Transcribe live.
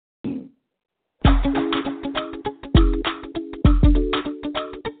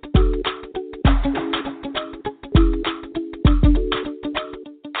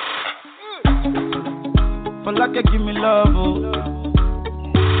like you give me love, oh.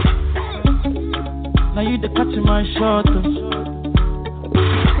 Now you the catch my shot, oh.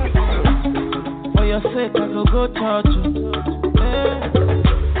 For your sake, I go touch you. Hey.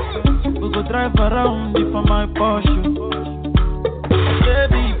 We go drive around if for my Porsche.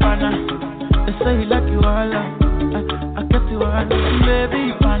 Baby, pana, they say you like you all, I get you all.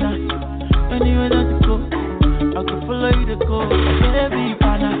 Baby, pana, anywhere that you go, I can follow you to go. Baby,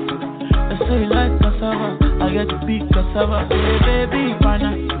 pana, they say you like cassava, I get to big cassava. Hey, baby, pana,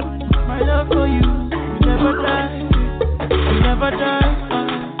 my love for you, you never die, you never die.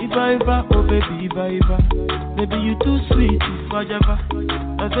 Iba, oh baby, Iba. Baby, you too sweet, forever.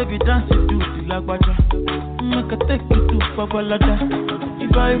 Oh baby, dance you do the lagwaja. Make a take you to Fabalada.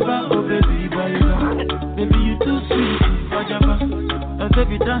 Iba, oh baby, Iba. Baby, you too sweet, forever. Oh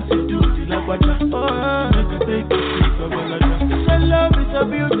baby, dance you do the lagwaja. Oh, make a take you to Fabalada. So love is a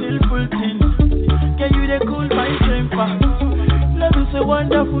beautiful thing. Can you they cool my temper? Love is a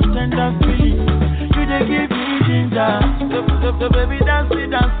wonderful tender feeling. You they give me ginger. So baby, dance.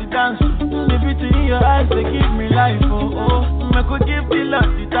 The beauty in your eyes, they give me life, oh. I could give the love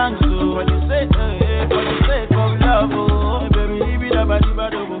the thanks, oh. For the sake of love, oh. Baby, leave it about the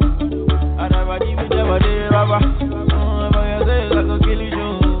bad, oh. And I leave it about the rubber. For your sake, I could kill you,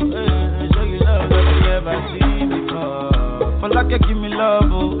 oh. Show you love that you never seen before. For like you give me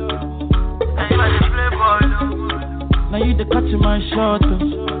love, oh. And you are the playboy, oh. Now you the catch my shot, oh.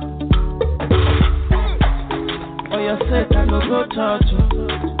 For your sake, I go touch you.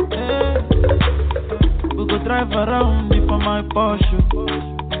 Hey. We go drive around for my Porsche.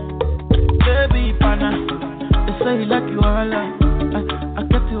 Baby, pana, they say you like you all, I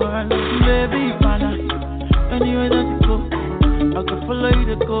get you all. Baby, pana, anywhere that you go, I can follow you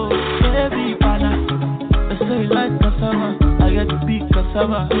to go. Baby, pana, they say you like cassava, I get to big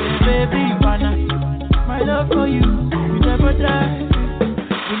cassava. Baby, pana, my love for you, we never die,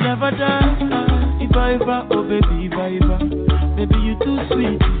 we never die. Iba, oh baby, Iba. Baby, you too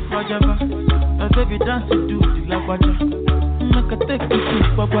sweet, forever. Oh baby, dance you do the lagwaja. Make a take you to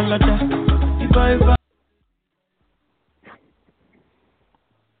Fabalada. Iba.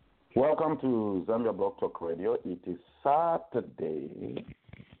 Welcome to Zambia Blog Talk Radio. It is Saturday,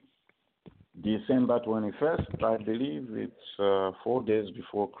 December 21st. I believe it's 4 days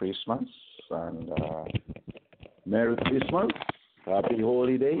before Christmas. And Merry Christmas. Happy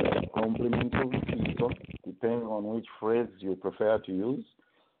holiday, complimentary season, depending on which phrase you prefer to use.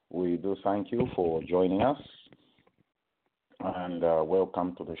 We do thank you for joining us, and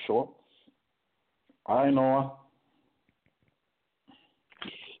welcome to the show. Hi, Noah.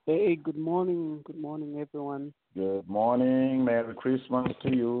 Hey, good morning, everyone. Good morning, Merry Christmas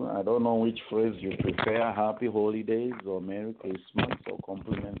to you. I don't know which phrase you prefer, Happy Holidays or Merry Christmas or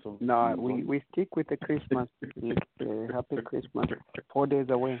complimentary season. No, we stick with the Christmas. Happy Christmas. 4 days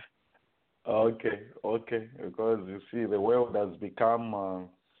away. Okay. Because you see, the world has become,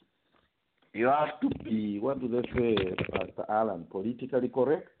 you have to be, what do they say, Pastor Alan, politically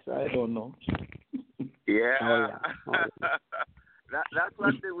correct? I don't know. Yeah. Oh, yeah. That's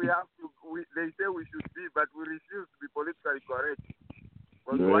what we have to, they say we should be, but we refuse to be politically correct.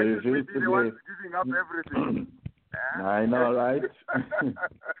 Because why should we be the ones giving up everything? I know, right?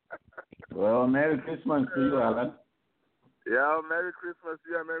 Well, Merry Christmas to you, Alan. Yeah, Merry Christmas to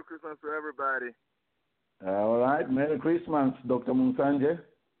you and Merry Christmas to everybody. All right, Merry Christmas, Dr. Munsanje.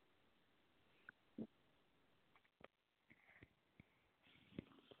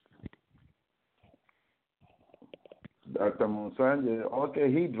 Dr. Munsanje,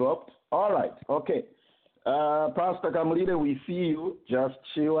 okay, he dropped. All right, okay. Pastor Kamulile, we see you. Just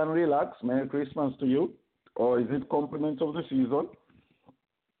chill and relax. Merry Christmas to you. Or is it compliments of the season?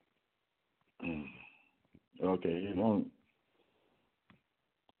 Okay, you don't.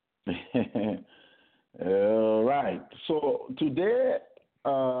 All right. So today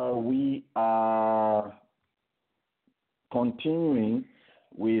we are continuing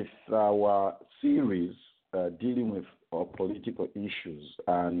with our series dealing with political issues,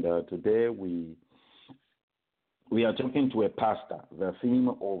 and today we are talking to a pastor. The theme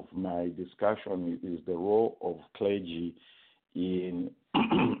of my discussion is the role of clergy in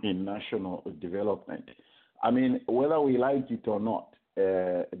in national development. I mean, whether we like it or not,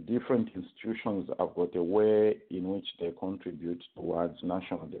 different institutions have got a way in which they contribute towards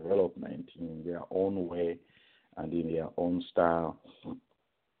national development in their own way and in their own style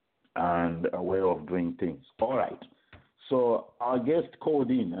and a way of doing things. All right. So our guest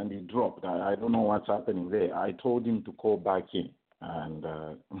called in and he dropped. I don't know what's happening there. I told him to call back in. And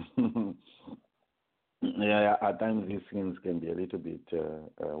yeah, at times these things can be a little bit,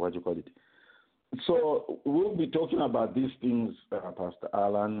 So we'll be talking about these things, Pastor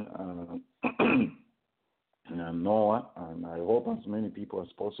Alan and Noah, and I hope as many people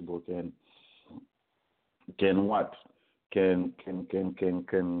as possible can what can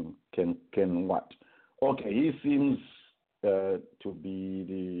what. Okay, he seems to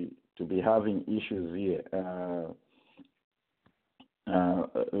be having issues here.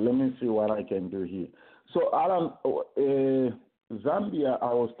 Let me see what I can do here. So Alan, Zambia,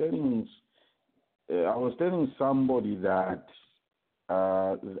 I was telling somebody that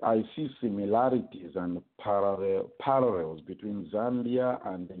I see similarities and parallels between Zambia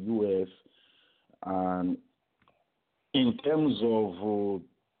and the U.S. and in terms of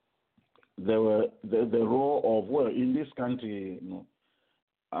the role of, well, in this country,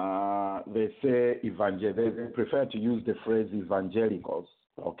 they say they prefer to use the phrase evangelicals,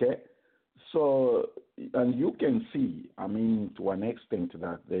 okay? So, and you can see, I mean, to an extent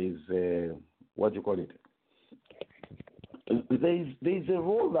that there is what do you call it? There's a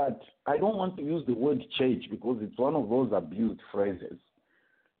role that I don't want to use the word church because it's one of those abused phrases.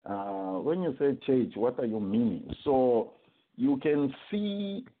 When you say church, what are you meaning? So you can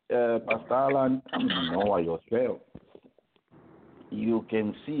see, Pastor Alan, Noah yourself, you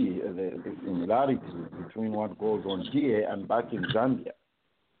can see the similarities between what goes on here and back in Zambia.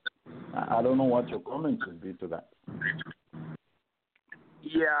 I don't know what your comments would be to that.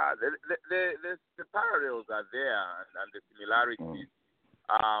 Yeah, the parallels are there and the similarities.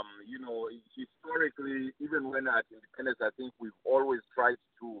 Historically, even when at independence, I think we've always tried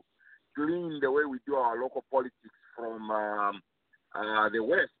to glean the way we do our local politics from the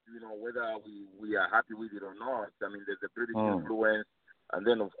West, whether we are happy with it or not. I mean, there's a British influence, and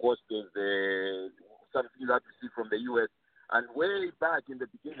then, of course, there's something that we see from the U.S. And way back in the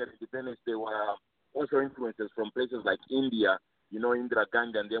beginning of independence, there were also influences from places like India. Indira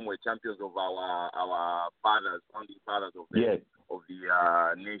Gandhi and them were champions of our fathers, founding fathers of the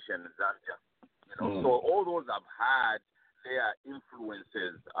nation, Zambia. So all those have had their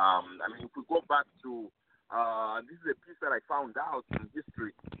influences. I mean, if we go back to this is a piece that I found out in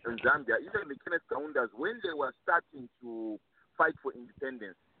history in Zambia. Even the Kenneth Kaundas, when they were starting to fight for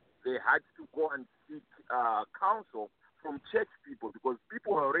independence, they had to go and seek counsel from church people because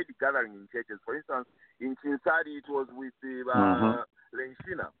people were already gathering in churches. For instance, in Kinsari, it was with the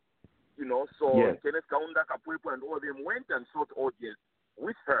Lenshina, so Kenneth Kaunda, Kapwepo, and all of them went and sought audience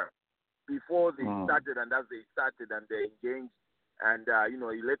with her before they started, and as they started and they engaged, and,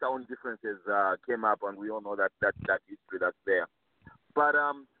 later on differences came up, and we all know that history that's there. But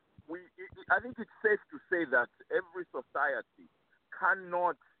I think it's safe to say that every society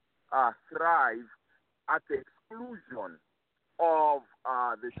cannot thrive at the exclusion of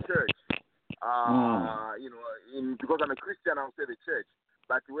the church. Because I'm a Christian, I'll say the church.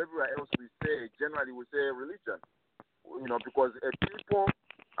 But to everywhere else we say, generally we say religion. Because a people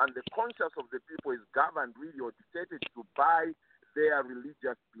and the conscience of the people is governed really or dictated to by their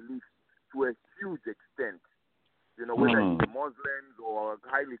religious beliefs to a huge extent. Whether it's the Muslims or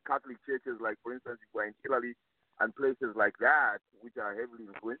highly Catholic churches, like for instance, if we're in Italy and places like that, which are heavily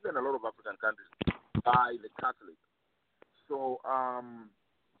influenced in a lot of African countries by the Catholics. So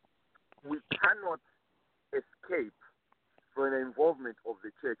we cannot escape from the involvement of the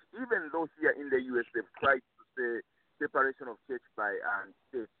church, even though here in the U.S. they've tried to say separation of church by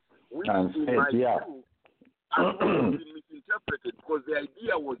state, which in my view has been misinterpreted because the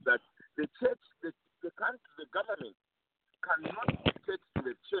idea was that the church, the country, the government cannot dictate to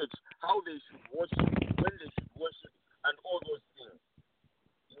the church how they should worship, when they should worship, and all those things.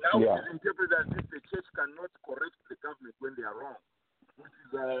 Now it is interpreted as if the church cannot correct the government when they are wrong, which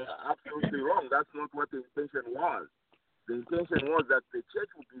is absolutely wrong. That's not what the intention was. The intention was that the church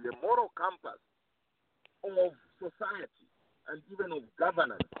would be the moral compass of society and even of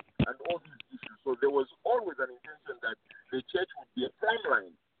governance and all these issues. So there was always an intention that the church would be a prime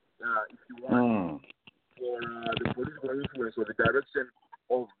line, if you want, for the political influence or the direction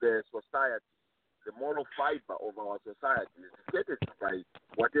of the society. The moral fiber of our society is dictated by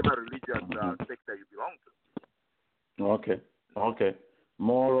whatever religious sector you belong to. Okay.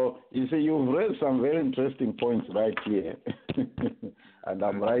 Moral. You see, you've raised some very interesting points right here, and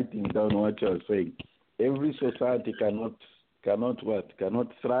I'm writing down what you're saying. Every society cannot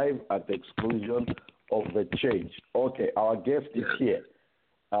thrive at the exclusion of the church. Okay, our guest is here.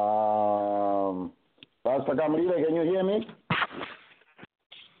 Pastor Kamulile, can you hear me?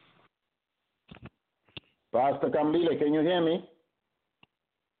 Pastor Kamulile, can you hear me?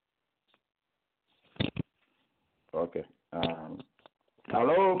 Okay.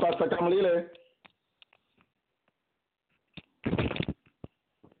 Hello, Pastor Kamulile.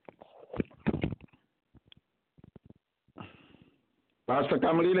 Pastor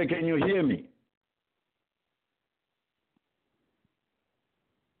Kamulile, can you hear me?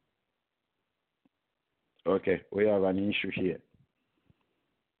 Okay, we have an issue here.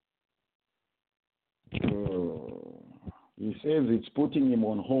 He says it's putting him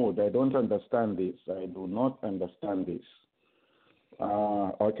on hold. I don't understand this. I do not understand this.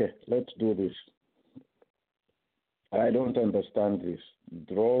 Okay, let's do this. I don't understand this.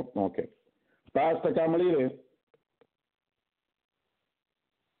 Drop. Okay. Pastor Kamulile.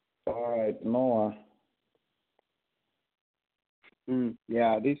 All right, Noah.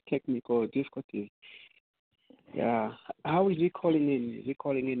 Yeah, this technical difficulties. Yeah. How is he calling in? Is he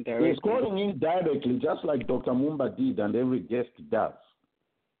calling in directly? He's calling in directly, just like Dr. Mumba did and every guest does.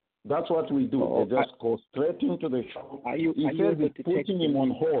 That's what we do. Oh, they just go straight into the show. He says it's putting him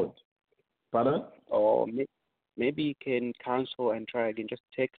on hold. Pardon? Oh, maybe he can cancel and try again. Just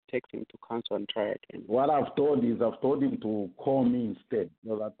text him to cancel and try again. What I've told him to call me instead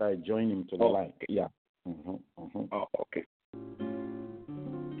so that I join him to the line. Yeah. Oh, okay.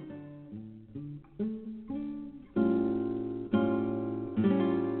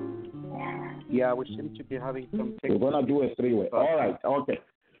 Yeah, we seem to be having some technical. We're going to do a three-way. All right, okay.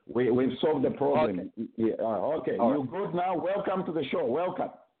 We've solved the problem. Okay, okay. You're good now. Welcome to the show.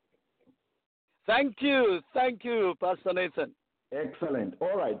 Welcome. Thank you, Pastor Nathan. Excellent.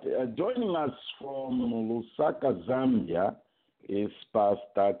 All right. Joining us from Lusaka, Zambia, is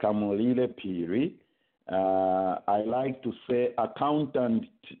Pastor Kamulile Phiri. I like to say accountant,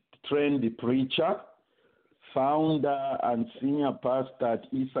 trendy preacher, founder and senior pastor at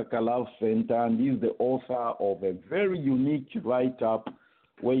Issachar Love Center, and he's the author of a very unique write-up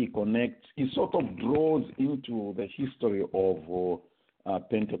where he sort of draws into the history of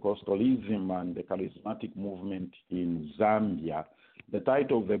Pentecostalism and the charismatic movement in Zambia. The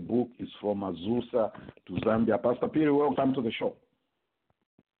title of the book is From Azuza to Zambia. Pastor Phiri, welcome to the show.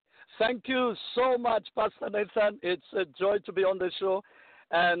 Thank you so much, Pastor Nathan. It's a joy to be on the show,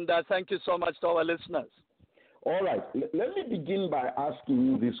 and thank you so much to our listeners. All right. Let me begin by asking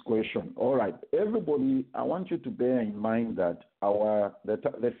you this question. All right. Everybody, I want you to bear in mind that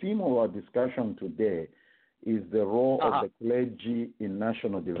the theme of our discussion today is the role of the clergy in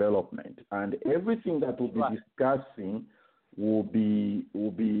national development. And everything that we'll be discussing will be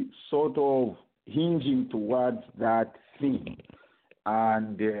sort of hinging towards that theme.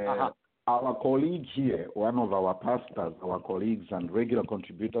 And our colleague here, one of our pastors, our colleagues and regular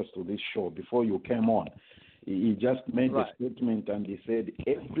contributors to this show, before you came on, he just made a statement and he said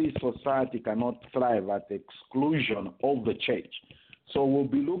every society cannot thrive at the exclusion of the church. So we'll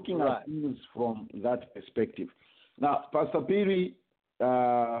be looking at things from that perspective. Now, Pastor Phiri,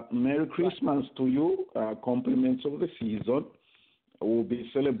 Merry Christmas to you. Compliments of the season. We'll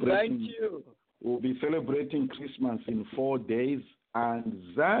be celebrating. Thank you. We'll be celebrating Christmas in 4 days, and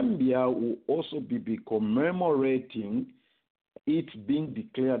Zambia will also be commemorating it being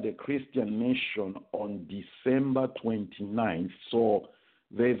declared a Christian nation on December 29th. So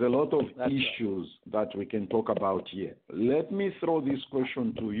there's a lot of issues that we can talk about here. Let me throw this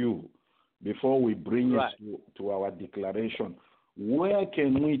question to you before we bring it to our declaration. Where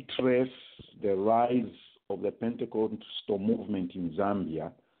can we trace the rise of the Pentecostal movement in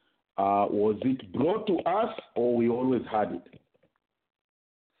Zambia? Was it brought to us or we always had it?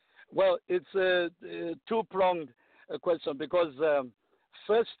 Well, it's a two-pronged question because,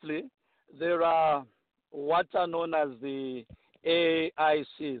 firstly, there are what are known as the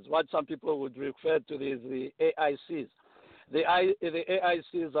AICs, what some people would refer to as the AICs. The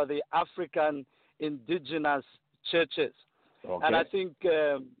AICs are the African Indigenous Churches. Okay. And I think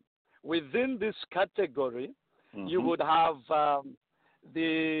within this category, you would have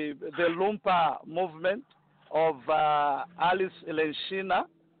the Lumpa movement of Alice Elenshina.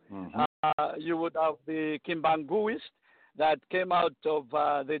 You would have the Kimbanguist that came out of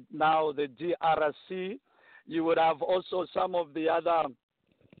the DRC. You would have also some of the other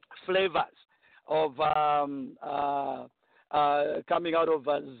flavors of coming out of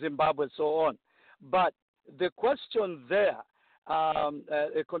Zimbabwe, so on. But the question there,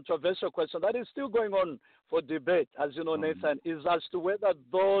 a controversial question that is still going on for debate, as you know, Nathan, is as to whether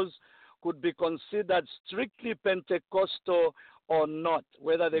those could be considered strictly Pentecostal or not,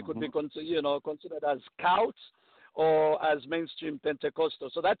 whether they could be considered as scouts or as mainstream Pentecostal.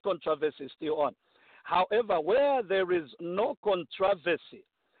 So that controversy is still on. However, where there is no controversy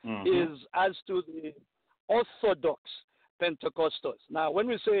is as to the Orthodox Pentecostals. Now, when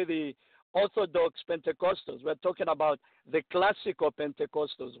we say the Orthodox Pentecostals, we're talking about the classical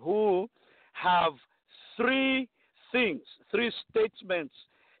Pentecostals who have three statements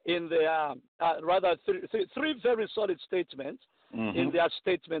in their, three very solid statements in their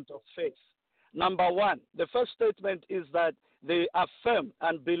statement of faith. Number one, the first statement is that they affirm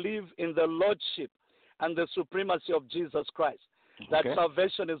and believe in the lordship and the supremacy of Jesus Christ, that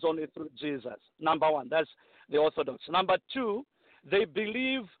salvation is only through Jesus. Number one, that's the Orthodox. Number two, they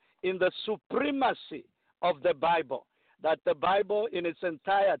believe in the supremacy of the Bible, that the Bible in its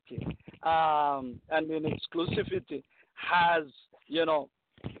entirety and in exclusivity has,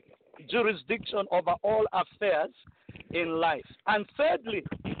 jurisdiction over all affairs in life. And thirdly,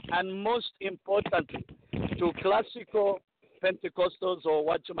 and most importantly, to classical Pentecostals, or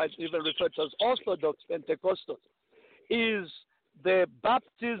what you might even refer to as Orthodox Pentecostals, is the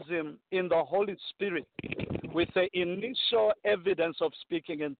baptism in the Holy Spirit with the initial evidence of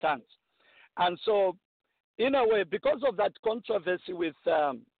speaking in tongues. And so, in a way, because of that controversy with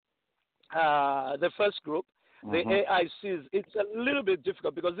the first group, the AICs, it's a little bit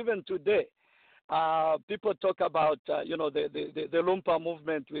difficult because even today, people talk about, the Lumpa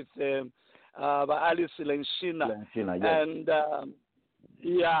movement with Alice Lenshina. And,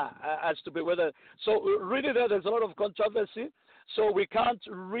 as to be whether. So, really, there's a lot of controversy. So, we can't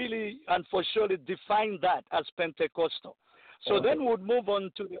really and for surely define that as Pentecostal. So, then we'd move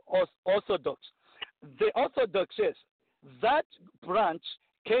on to the Orthodox. The Orthodox says that branch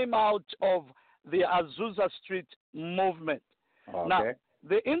came out of the Azuza Street movement. Now,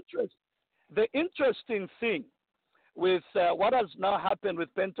 the interesting thing with what has now happened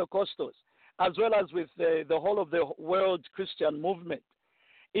with Pentecostals, as well as with the whole of the world Christian movement,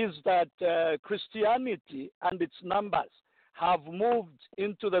 is that Christianity and its numbers have moved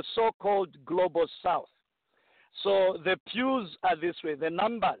into the so-called global south. So the pews are this way, the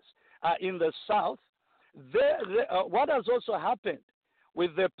numbers are in the south. What has also happened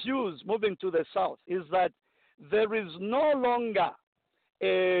with the pews moving to the south is that there is no longer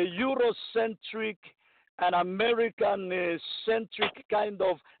a Eurocentric and American-centric kind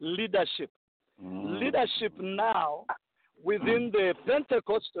of leadership. Leadership now within the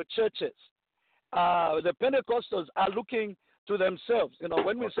Pentecostal churches, the Pentecostals are looking to themselves.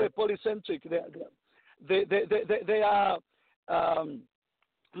 When we say polycentric, they are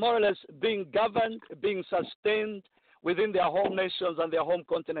more or less being governed, being sustained within their home nations and their home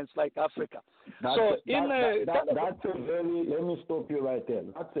continents like Africa. That's a very, let me stop you right there.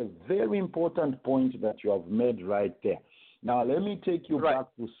 That's a very important point that you have made right there. Now, let me take you back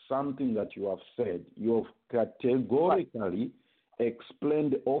to something that you have said. You have categorically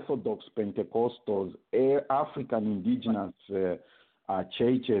explained the Orthodox Pentecostals, African indigenous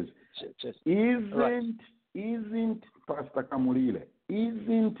churches. Isn't Pastor Kamulile,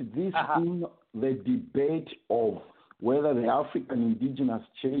 isn't this in the debate of whether the African indigenous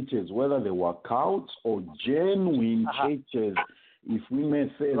churches, whether they were cults or genuine churches, if we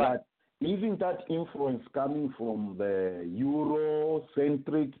may say that, isn't that influence coming from the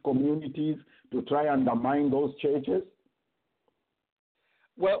Eurocentric communities to try and undermine those churches?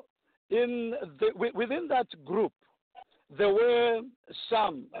 Well, within that group, there were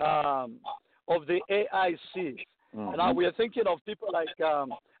some of the AICs. Now we are thinking of people like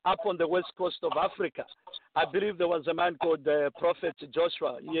up on the west coast of Africa. I believe there was a man called Prophet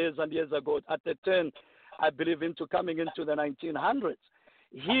Joshua years and years ago, at the turn, I believe, coming into the 1900s.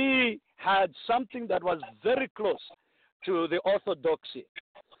 He had something that was very close to the orthodoxy.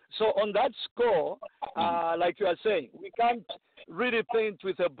 So on that score, like you are saying, we can't really paint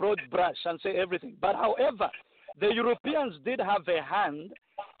with a broad brush and say everything. But however, the Europeans did have a hand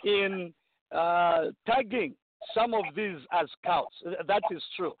in tagging some of these as cults. That is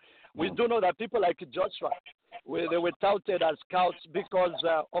true. We do know that people like Joshua, they were touted as cults because,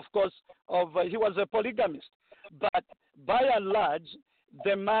 of course, he was a polygamist. But by and large,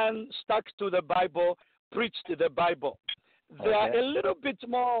 the man stuck to the Bible, preached the Bible. There are a little bit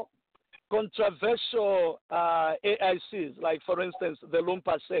more controversial AICs, like, for instance, the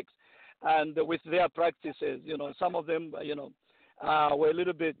Lumpa sects, and with their practices, some of them, were a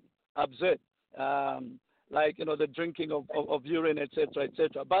little bit absurd. Like, the drinking of urine, etc.,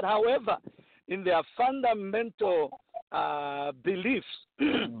 etc. But however, in their fundamental beliefs,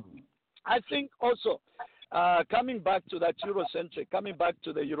 I think also coming back to that Eurocentric, coming back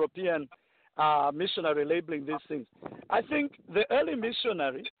to the European missionary labeling these things, I think the early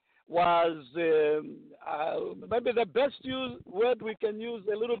missionary was maybe the best word we can use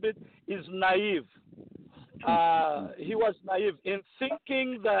a little bit is naive. He was naive in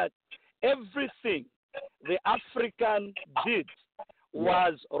thinking that everything the African did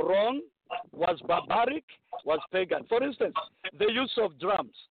was wrong, was barbaric, was pagan. For instance, the use of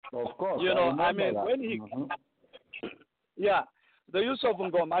drums. Of course. When he, the use of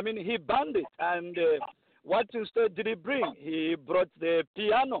ngoma, he banned it. And what instead did he bring? He brought the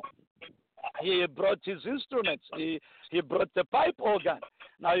piano. He brought his instruments. He brought the pipe organ.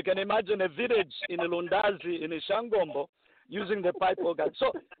 Now you can imagine a village in Lundazi, in Ishangombo, using the pipe organ.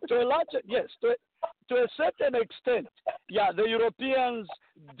 So to a large, yes, to a certain extent, yeah, the Europeans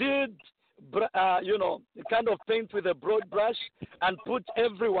did, kind of paint with a broad brush and put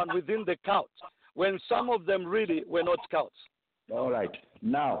everyone within the cult, when some of them really were not cults. All right.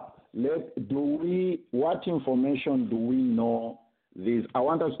 Now, what information do we know? I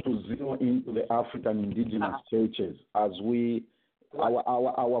want us to zero into the African indigenous churches as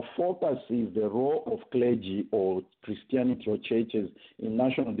our focus is the role of clergy or Christianity or churches in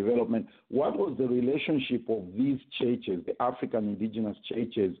national development. What was the relationship of these churches, the African indigenous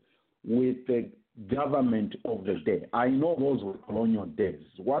churches, with the government of the day? I know those were colonial days.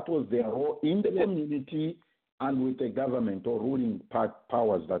 What was their role in the community and with the government or ruling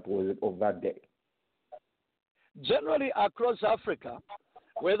powers that was of that day? Generally across Africa,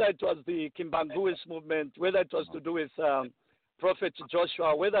 whether it was the Kimbanguist movement, whether it was to do with Prophet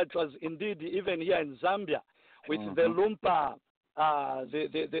Joshua, whether it was indeed even here in Zambia with the Lumpa,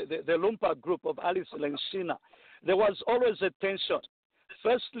 the Lumpa group of Alice Lenshina, there was always a tension.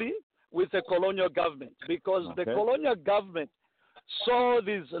 Firstly, with the colonial government, because the colonial government saw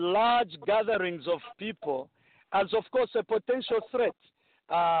these large gatherings of people as, of course, a potential threat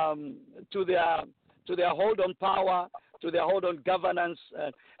to their hold on power, to their hold on governance.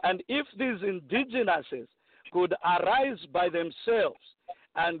 And if these indigenouses could arise by themselves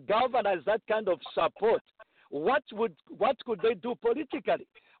and galvanize that kind of support, what could they do politically?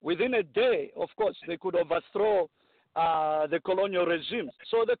 Within a day, of course, they could overthrow the colonial regimes.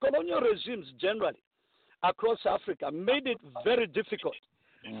 So the colonial regimes generally across Africa made it very difficult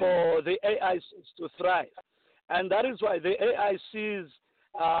for the AICs to thrive. And that is why the AICs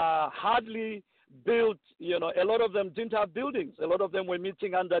hardly built, a lot of them didn't have buildings. A lot of them were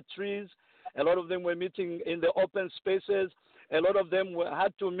meeting under trees. A lot of them were meeting in the open spaces. A lot of them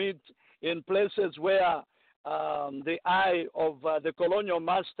had to meet in places where the eye of the colonial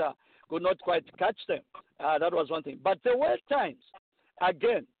master could not quite catch them. That was one thing. But there were times,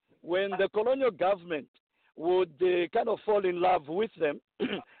 again, when the colonial government would kind of fall in love with them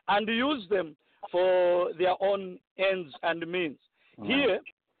and use them for their own ends and means. Here,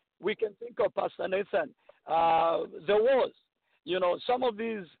 we can think of Pastor Nathan. There was, some of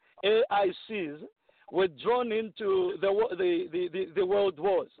these AICs were drawn into the world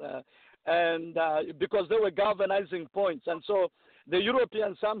wars, and because they were galvanizing points. And so the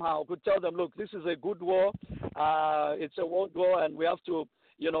Europeans somehow could tell them, look, this is a good war. It's a world war, and we have to,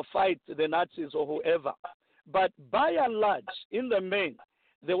 fight the Nazis or whoever. But by and large, in the main,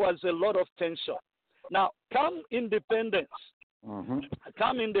 there was a lot of tension. Now, come independence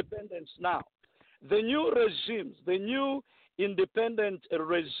now, the new regimes, the new independent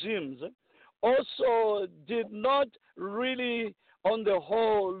regimes also did not really, on the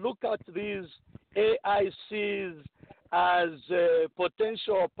whole, look at these AICs as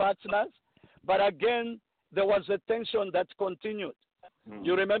potential partners. But again, there was a tension that continued.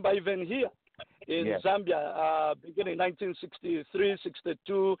 You remember even here in Zambia, beginning 1963,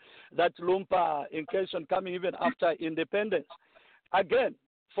 62, that Lumpa incursion coming even after independence. Again,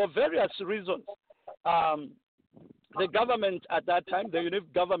 for various reasons, the government at that time, the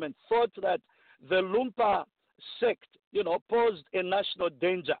UNIF government, thought that the Lumpa sect, posed a national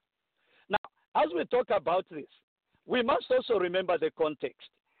danger. Now, as we talk about this, we must also remember the context.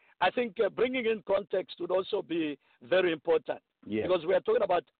 I think bringing in context would also be very important because we are talking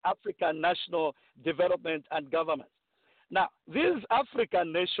about African national development and government. Now, these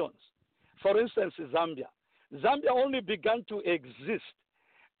African nations, for instance, Zambia only began to exist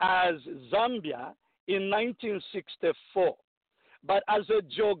as Zambia in 1964. But as a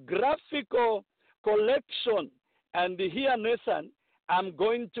geographical collection, and here, Nathan, I'm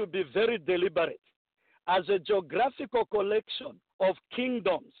going to be very deliberate, as a geographical collection of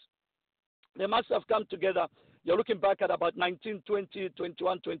kingdoms, they must have come together. You're looking back at about 1920,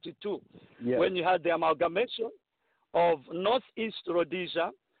 21, 22, when you had the amalgamation of Northeast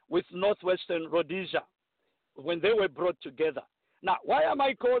Rhodesia with Northwestern Rhodesia, when they were brought together. Now, why am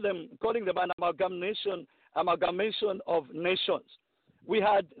I calling them an amalgamation of nations? We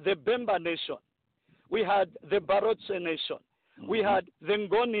had the Bemba nation. We had the Barotse nation. We had the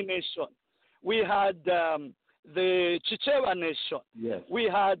Ngoni nation. We had the Chichewa nation. We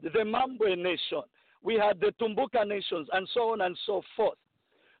had the Mambwe nation. We had the Tumbuka nations, and so on and so forth.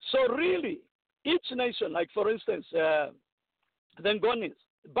 So really, each nation, like for instance, the Ngonis,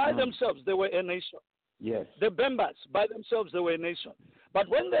 by themselves, they were a nation. The Bembas, by themselves, they were a nation. But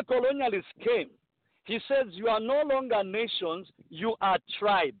when the colonialists came, he says, you are no longer nations, you are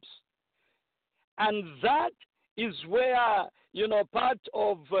tribes. And that is where, part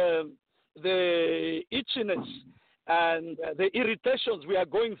of the itchiness and the irritations we are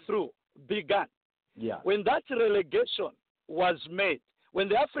going through began. Yeah. When that relegation was made, when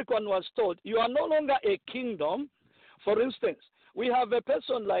the African was told, you are no longer a kingdom. For instance, we have a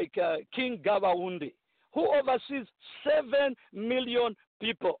person like King Gabaundi, who oversees 7 million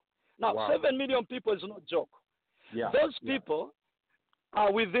people. Now, wow. 7 million people is no joke. Yeah. Those people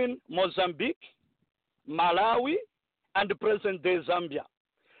are within Mozambique, Malawi, and the present-day Zambia.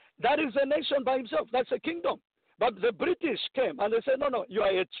 That is a nation by itself. That's a kingdom. But the British came and they said, no, you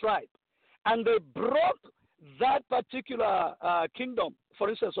are a tribe. And they broke that particular kingdom, for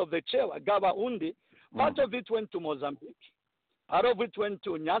instance, of the Chewa, Gabaundi. Part of it went to Mozambique, part of it went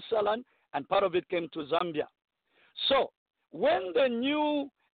to Nyasaland, and part of it came to Zambia. So when the new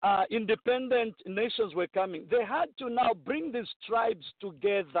independent nations were coming, they had to now bring these tribes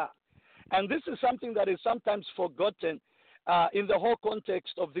together. And this is something that is sometimes forgotten in the whole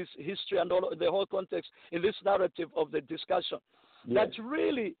context of this history and the whole context in this narrative of the discussion. Yes. That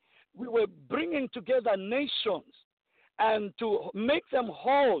really we were bringing together nations, and to make them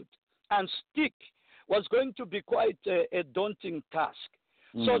hold and stick was going to be quite a daunting task.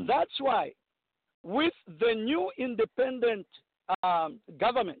 So that's why with the new independent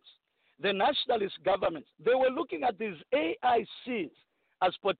governments, the nationalist governments, they were looking at these AICs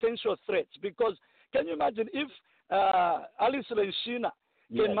as potential threats. Because can you imagine if Alice Lenshina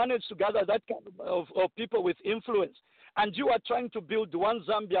can manage to gather that kind of people with influence, and you are trying to build one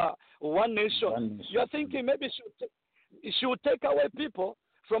Zambia, one nation, you are thinking maybe she will take away people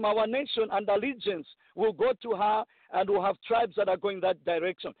from our nation, and allegiance will go to her, and we'll have tribes that are going that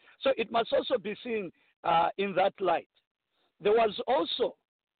direction. So it must also be seen in that light. There was also,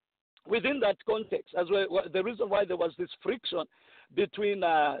 within that context, as well, the reason why there was this friction between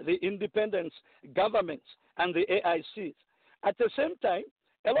the independent governments and the AICs. At the same time,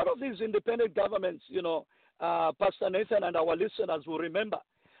 a lot of these independent governments, Pastor Nathan and our listeners will remember,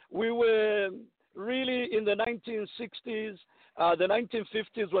 we were really in the 1960s, the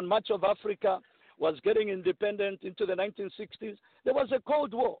 1950s, when much of Africa was getting independent into the 1960s, there was a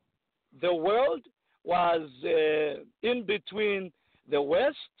Cold War. The world was in between the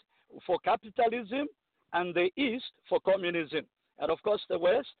West for capitalism and the East for communism. And of course, the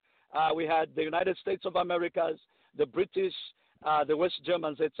West, we had the United States of America, the British, the West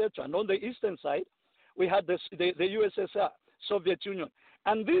Germans, etc. And on the eastern side, we had the USSR, Soviet Union.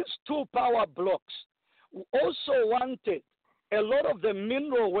 And these two power blocks also wanted a lot of the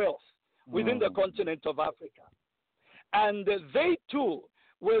mineral wealth within the continent of Africa. And they too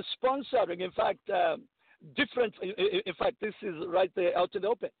were sponsoring, in fact, in fact, this is right there out in the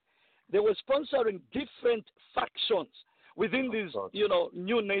open. They were sponsoring different factions within these,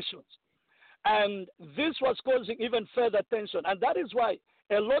 new nations. And this was causing even further tension. And that is why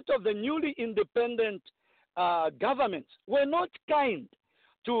a lot of the newly independent governments were not kind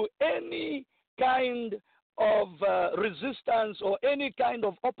to any kind of resistance or any kind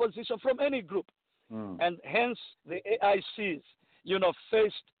of opposition from any group. And hence the AICs,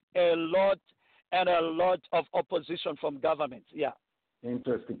 faced a lot of opposition from governments. Yeah.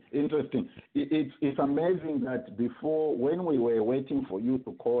 Interesting. It's amazing that before, when we were waiting for you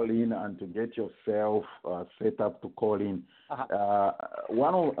to call in and to get yourself set up to call in,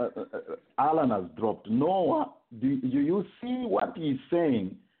 one of Alan has dropped. Noah, do you see what he's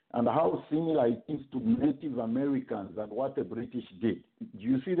saying and how similar it is to Native Americans and what the British did? Do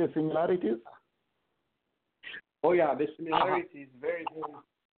you see the similarities? Oh yeah, the similarity is very,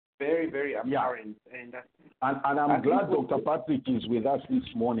 very, very apparent. Yeah. And I'm glad Dr. Patrick is with us this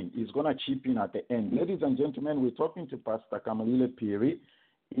morning. He's going to chip in at the end. Ladies and gentlemen, we're talking to Pastor Kamulile Phiri.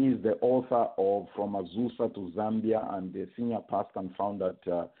 He is the author of From Azuza to Zambia and the senior pastor and founder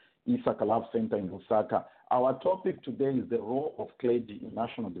at Issachar Love Center in Lusaka. Our topic today is the role of clergy in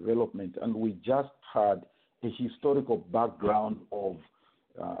national development, and we just had a historical background of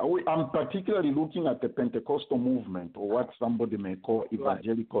I'm particularly looking at the Pentecostal movement, or what somebody may call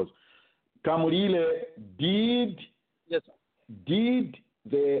evangelicals. Kamulile,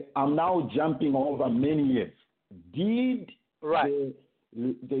 I'm now jumping over many years. Did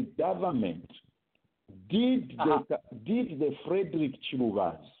the government, did the Frederick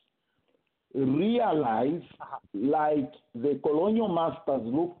Chilugas realize, like the colonial masters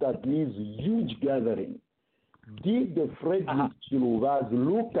looked at these huge gatherings, did the Frederick Chilugas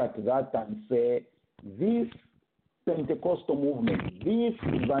look at that and say, this Pentecostal movement, this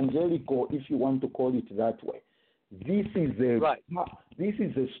evangelical, if you want to call it that way, This is this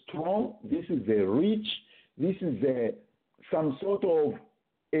is a strong, this is a rich, this is some sort of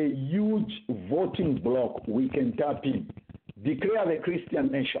a huge voting bloc we can tap in. Declare the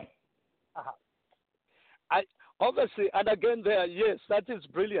Christian nation. Obviously, and again there, yes, that is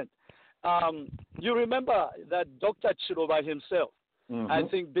brilliant. You remember that Dr. Chiluba himself, I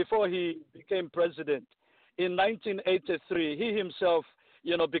think before he became president, in 1983, he himself,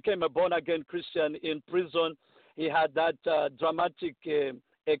 became a born-again Christian in prison. He had that dramatic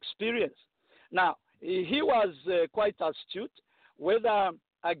experience. Now, he was quite astute, whether,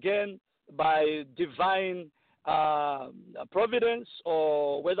 again, by divine providence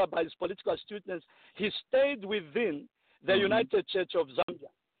or whether by his political astuteness, he stayed within the United Church of Zambia.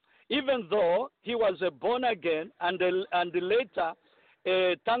 Even though he was a born-again and later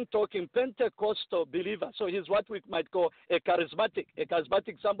a tongue-talking Pentecostal believer. So he's what we might call a charismatic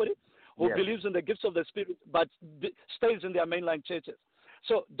somebody who believes in the gifts of the Spirit but stays in their mainline churches.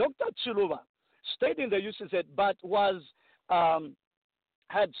 So Dr. Chiluba stayed in the UCZ but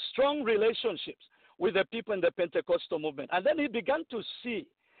had strong relationships with the people in the Pentecostal movement. And then he began to see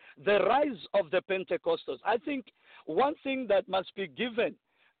the rise of the Pentecostals. I think one thing that must be given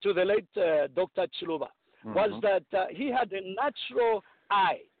to the late Dr. Chiluba was that he had a natural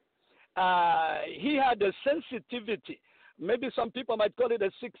eye. He had a sensitivity. Maybe some people might call it a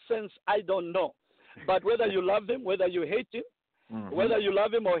sixth sense. I don't know. But whether you love him, whether you hate him, whether you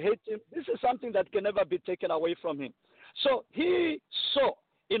love him or hate him, this is something that can never be taken away from him. So he saw,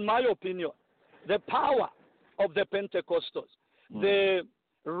 in my opinion, the power of the Pentecostals, the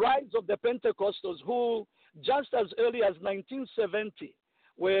rise of the Pentecostals who, just as early as 1970,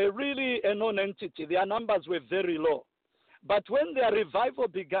 were really a non-entity. Their numbers were very low. But when their revival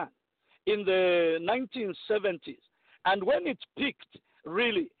began in the 1970s, and when it peaked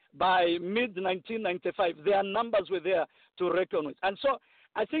really by mid-1995, their numbers were there to reckon with. And so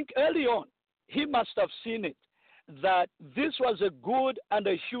I think early on, he must have seen it, that this was a good and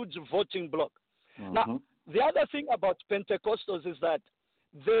a huge voting bloc. Now, the other thing about Pentecostals is that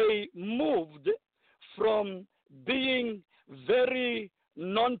they moved from being very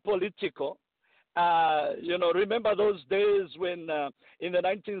non-political. Remember those days when in the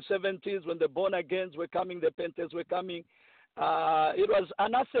 1970s when the born-agains were coming, the Pentas were coming, it was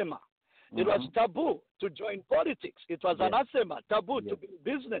anathema. It was taboo to join politics. It was anathema, taboo to be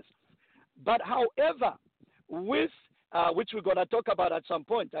business. But however, with which we're going to talk about at some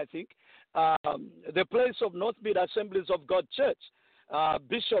point, I think, the place of North Mid Assemblies of God Church,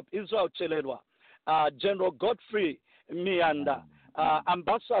 Bishop Israel Chelelwa, General Godfrey Mianda,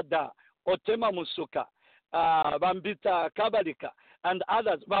 Ambassador Otema Musuka, Bambita Kabalika, and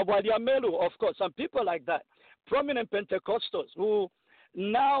others, Waliamelu, of course, some people like that, prominent Pentecostals who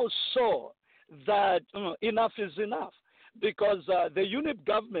now saw that enough is enough, because the UNIP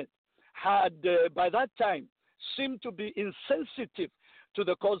government had, by that time, seemed to be insensitive to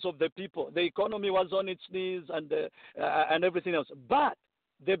the cause of the people. The economy was on its knees and everything else. But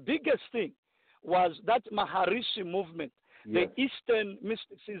the biggest thing was that Maharishi movement, the Eastern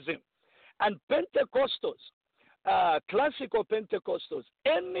mysticism. And Pentecostals, classical Pentecostals,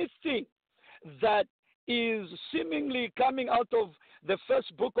 anything that is seemingly coming out of the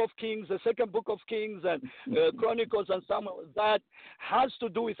first book of Kings, the second book of Kings, and Chronicles and Samuel, that has to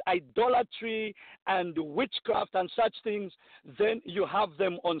do with idolatry and witchcraft and such things, then you have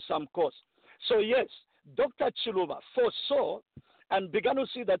them on some course. So yes, Dr. Chiluba foresaw and began to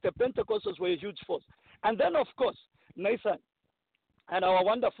see that the Pentecostals were a huge force. And then, of course, Nathan and our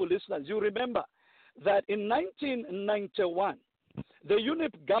wonderful listeners, you remember that in 1991, the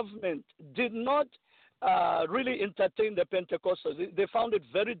UNIP government did not really entertain the Pentecostals. They found it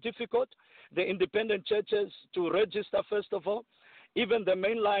very difficult, the independent churches, to register, first of all. Even the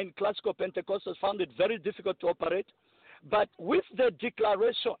mainline classical Pentecostals found it very difficult to operate. But with the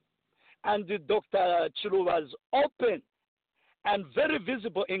declaration and Dr. Chiluba's open and very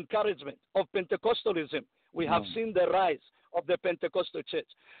visible encouragement of Pentecostalism, we have seen the rise of the Pentecostal church.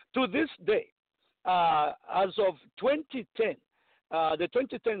 To this day, as of 2010, the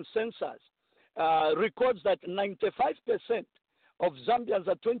 2010 census records that 95% of Zambians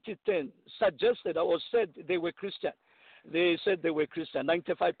at 2010 suggested or said they were Christian. They said they were Christian,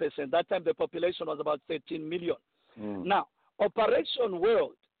 95%. That time the population was about 13 million. Now, Operation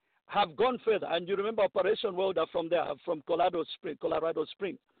World have gone further. And you remember Operation World are from there, from Colorado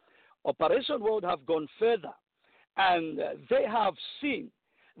Springs. Operation World have gone further. And they have seen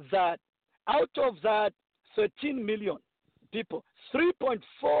that out of that 13 million people,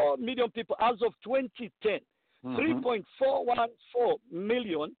 3.4 million people as of 2010, 3.414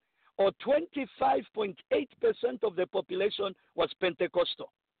 million or 25.8% of the population was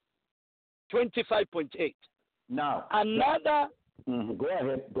Pentecostal. 25.8. Now, another go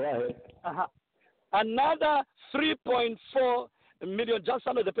ahead. Another 3.4 million, just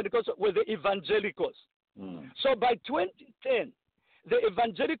under the Pentecostals, were the evangelicals. So by 2010, the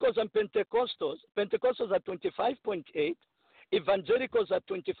evangelicals and Pentecostals are 25.8, evangelicals are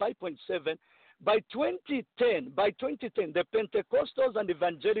 25.7. By 2010, the Pentecostals and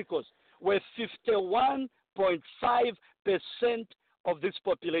evangelicals were 51.5% of this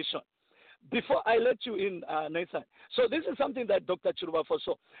population. Before I let you in, Nathan, so this is something that Dr. Chiluba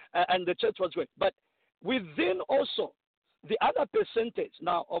foresaw, and the church was doing. But within also the other percentage,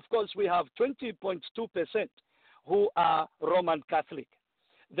 now, of course, we have 20.2% who are Roman Catholic.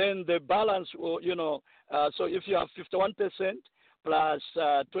 Then the balance, so if you have 51% plus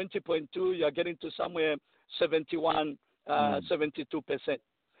 20.2, you are getting to somewhere 71, 72%.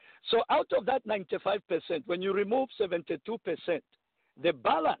 So out of that 95%, when you remove 72%, the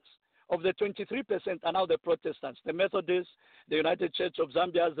balance of the 23% are now the Protestants, the Methodists, the United Church of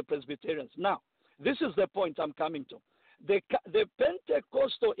Zambia, the Presbyterians. Now, this is the point I'm coming to. The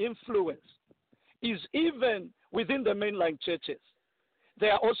Pentecostal influence is even within the mainline churches. They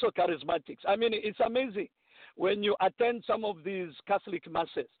are also charismatics. I mean, it's amazing when you attend some of these Catholic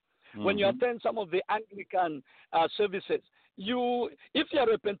masses, when you attend some of the Anglican services. If you are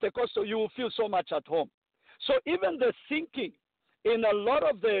a Pentecostal, you will feel so much at home. So even the thinking in a lot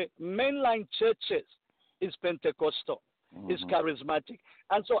of the mainline churches is Pentecostal, is charismatic.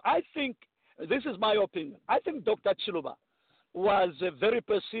 And so I think, this is my opinion, I think Dr. Chiluba was very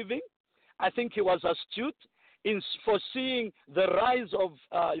perceiving. I think he was astute in foreseeing the rise of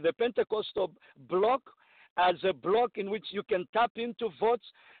the Pentecostal bloc as a bloc in which you can tap into votes.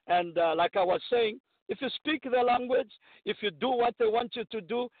 And like I was saying, if you speak their language, if you do what they want you to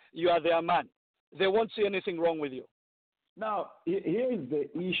do, you are their man. They won't see anything wrong with you. Now, here is the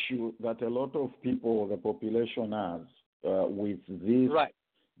issue that a lot of people, the population has with this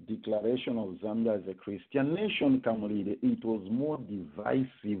declaration of Zambia as a Christian nation, Kamulile. It was more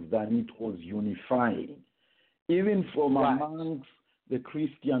divisive than it was unifying. Even from amongst the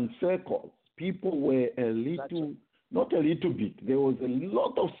Christian circles, people were not a little bit, there was a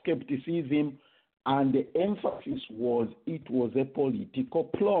lot of skepticism, and the emphasis was it was a political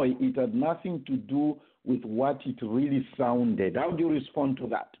ploy. It had nothing to do with what it really sounded. How do you respond to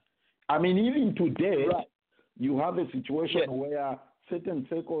that? I mean, even today, you have a situation where certain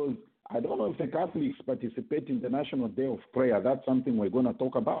circles, I don't know if the Catholics participate in the National Day of Prayer. That's something we're going to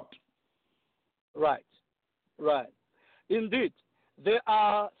talk about. Right. Indeed, there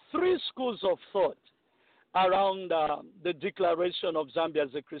are three schools of thought around the declaration of Zambia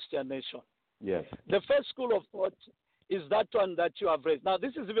as a Christian nation. Yes. The first school of thought is that one that you have raised. Now,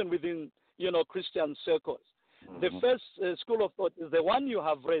 this is even within, Christian circles. The first school of thought is the one you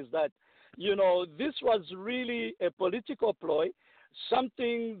have raised, that, this was really a political ploy,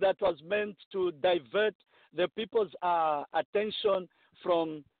 something that was meant to divert the people's attention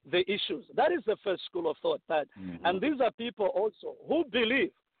from the issues. That is the first school of thought. And these are people also who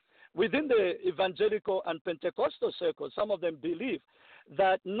believe, within the evangelical and Pentecostal circles, some of them believe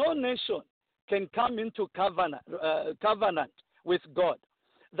that no nation can come into covenant with God.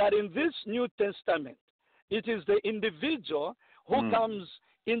 That in this New Testament, it is the individual who comes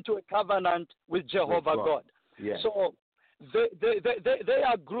into a covenant with Jehovah God. Yes. So they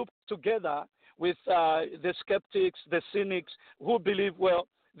are grouped together with the skeptics, the cynics, who believe, well,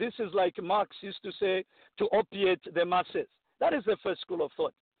 this is like Marx used to say, to opiate the masses. That is the first school of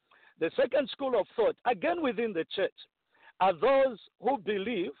thought. The second school of thought, again within the church, are those who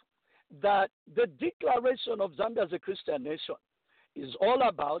believe that the declaration of Zambia as a Christian nation is all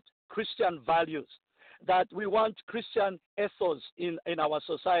about Christian values, that we want Christian ethos in our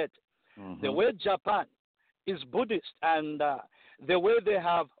society. The way Japan is Buddhist, and the way they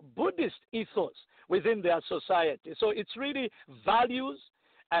have Buddhist ethos within their society. So it's really values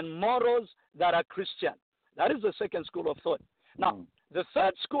and morals that are Christian. That is the second school of thought. Now, the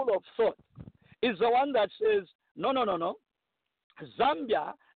third school of thought is the one that says, no.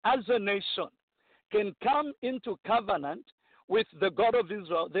 Zambia as a nation can come into covenant with the God of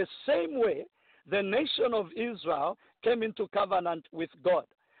Israel the same way the nation of Israel came into covenant with God,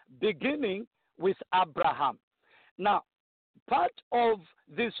 beginning with Abraham. Now, part of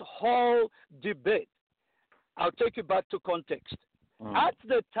this whole debate, I'll take you back to context. At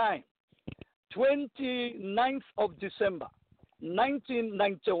the time, 29th of December,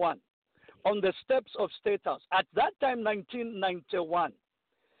 1991, on the steps of State House, at that time, 1991,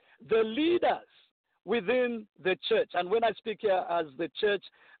 the leaders within the church. And when I speak here as the church,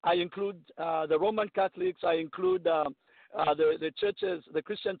 I include the Roman Catholics, I include the churches, the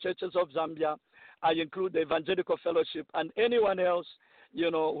Christian churches of Zambia, I include the Evangelical Fellowship, and anyone else,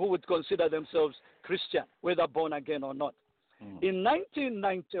 who would consider themselves Christian, whether born again or not. In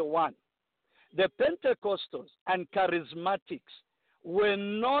 1991, the Pentecostals and Charismatics were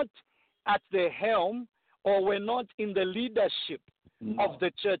not at the helm or were not in the leadership of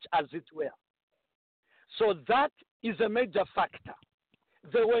the church, as it were. So that is a major factor.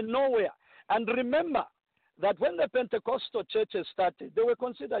 They were nowhere. And remember that when the Pentecostal churches started, they were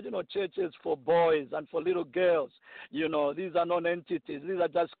considered, churches for boys and for little girls. These are non-entities. These are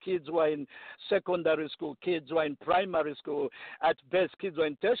just kids who are in secondary school, kids who are in primary school, at best kids who are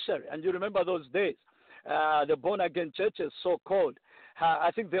in tertiary. And you remember those days, the born-again churches, so-called.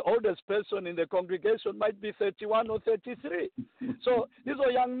 I think the oldest person in the congregation might be 31 or 33. So these are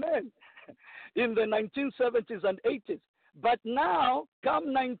young men in the 1970s and 80s. But now,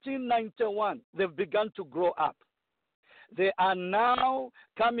 come 1991, they've begun to grow up. They are now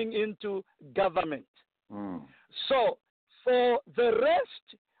coming into government. So for the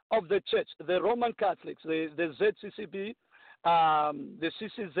rest of the church, the Roman Catholics, the ZCCB, the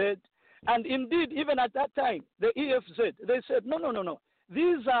CCZ, and indeed, even at that time, the EFZ, they said, no.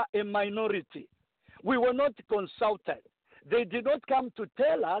 These are a minority. We were not consulted. They did not come to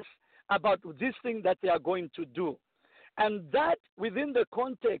tell us about this thing that they are going to do. And that, within the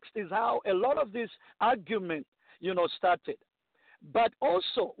context, is how a lot of this argument, started. But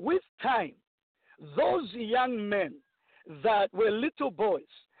also, with time, those young men that were little boys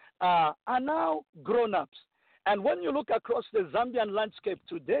are now grown-ups. And when you look across the Zambian landscape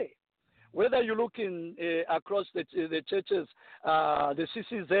today, whether you look across the churches, the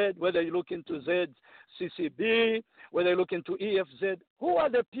CCZ, whether you look into ZCCB, whether you look into EFZ, who are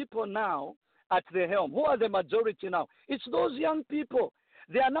the people now at the helm? Who are the majority now? It's those young people.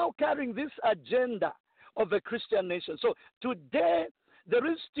 They are now carrying this agenda of a Christian nation. So today, there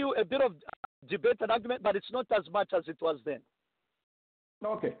is still a bit of debate and argument, but it's not as much as it was then.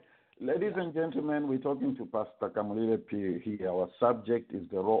 Okay. Ladies and gentlemen, we're talking to Pastor Kamulile Phiri here. Our subject is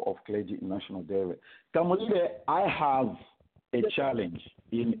the role of clergy in national dairy. Kamulile, I have a challenge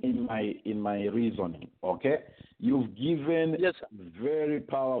in my reasoning, okay? You've given very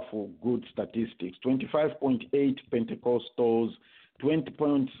powerful, good statistics. 25.8 Pentecostals,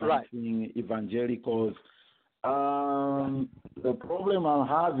 20-point-something evangelicals. The problem I'm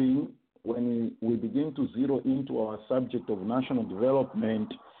having when we begin to zero into our subject of national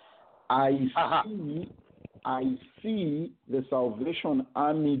development, I see the Salvation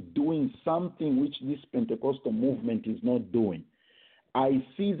Army doing something which this Pentecostal movement is not doing. I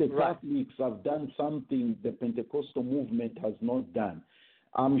see the Catholics have done something the Pentecostal movement has not done.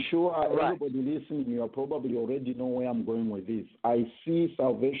 I'm sure everybody listening, you probably already know where I'm going with this. I see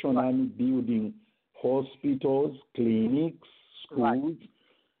Salvation Army building hospitals, clinics, schools.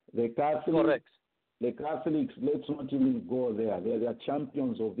 The Catholics, let's not even go there. They're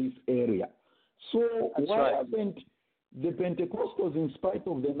champions of this area. So why haven't the Pentecostals, in spite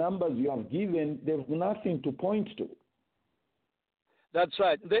of the numbers you have given, they've nothing to point to? That's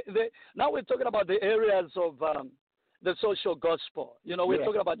right. Now we're talking about the areas of the social gospel. We're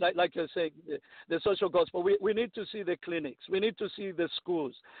talking about, like you're saying, the social gospel. We need to see the clinics. We need to see the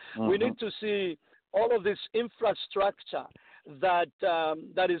schools. We need to see all of this infrastructure that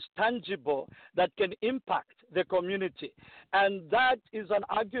is tangible, that can impact the community. And that is an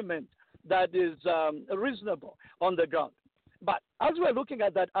argument that is reasonable on the ground. But as we're looking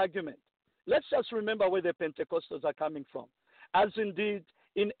at that argument, let's just remember where the Pentecostals are coming from. As indeed,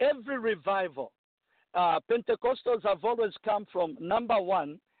 in every revival, Pentecostals have always come from, number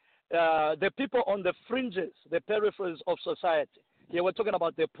one, the people on the fringes, the peripheries of society. Here we're talking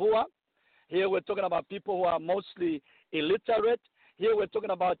about the poor. Here we're talking about people who are mostly illiterate. Here we're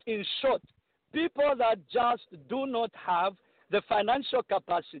talking about, in short, people that just do not have the financial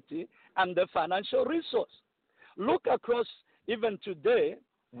capacity and the financial resource. Look across, even today,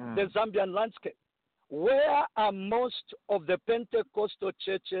 the Zambian landscape. Where are most of the Pentecostal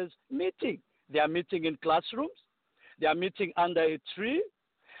churches meeting? They are meeting in classrooms. They are meeting under a tree.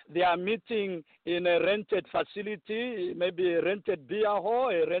 They are meeting in a rented facility, maybe a rented beer hall,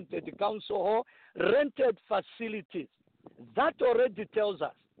 a rented council hall, rented facilities. That already tells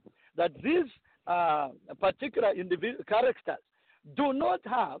us that these particular individual characters do not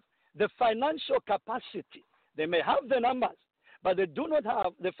have the financial capacity. They may have the numbers, but they do not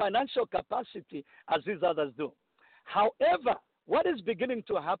have the financial capacity as these others do. However, what is beginning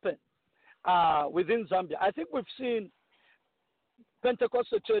to happen within Zambia, I think we've seen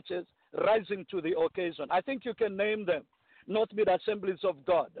Pentecostal churches rising to the occasion. I think you can name them. North Mid Assemblies of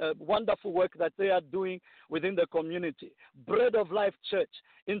God, wonderful work that they are doing within the community. Bread of Life Church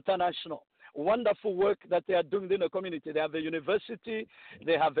International, wonderful work that they are doing within the community. They have a university,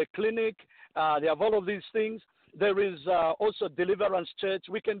 they have a clinic, they have all of these things. There is also Deliverance Church.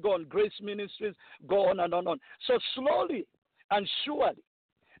 We can go on, Grace Ministries, go on and on and on. So slowly and surely,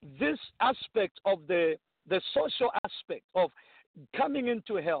 this aspect of the social aspect of coming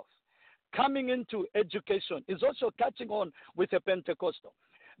into health, coming into education is also catching on with a Pentecostal.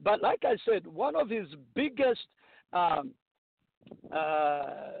 But like I said, one of his biggest bands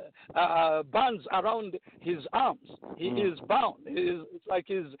around his arms, he is bound. It's like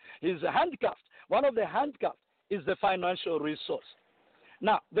he's handcuffed. One of the handcuffs is the financial resource.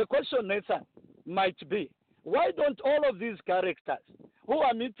 Now, the question, Nathan, might be, why don't all of these characters who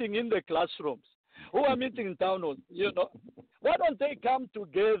are meeting in the classrooms, who are meeting in town halls, why don't they come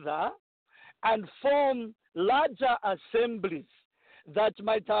together and form larger assemblies that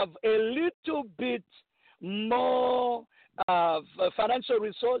might have a little bit more financial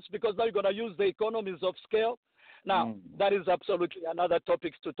resource, because now you're going to use the economies of scale. Now, that is absolutely another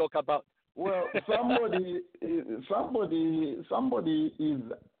topic to talk about. Well, somebody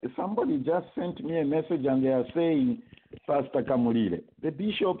just sent me a message and they are saying, Pastor Kamulile, the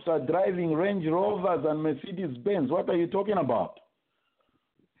bishops are driving Range Rovers and Mercedes Benz. What are you talking about?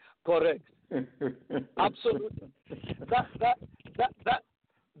 Correct. Absolutely.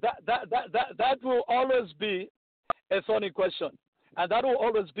 That will always be a thorny question, and that will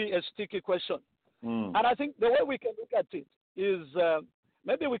always be a sticky question. And I think the way we can look at it is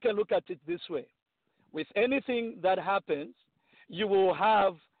maybe we can look at it this way. With anything that happens, you will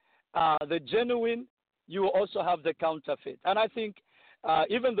have the genuine, you will also have the counterfeit. And I think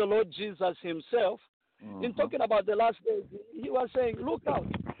even the Lord Jesus himself, in talking about the last days, he was saying, look out,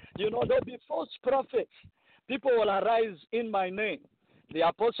 there'll be false prophets. People will arise in my name. The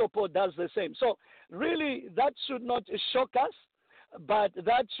Apostle Paul does the same. So really, that should not shock us, but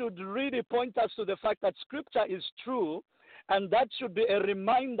that should really point us to the fact that Scripture is true, and that should be a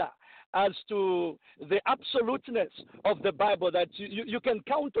reminder as to the absoluteness of the Bible, that you can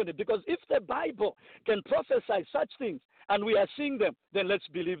count on it. Because if the Bible can prophesy such things and we are seeing them, then let's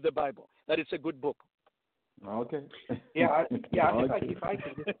believe the Bible, that it's a good book. Okay. Yeah. If I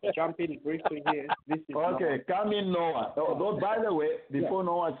can just jump in briefly here. This is okay, come in, Noah. Though, by the way, before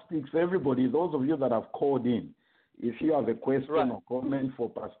Noah speaks, everybody, those of you that have called in, if you have a question or comment for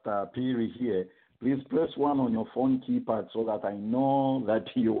Pstr Phiri here, please press 1 on your phone keypad so that I know that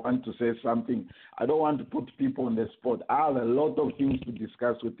you want to say something. I don't want to put people on the spot. I have a lot of things to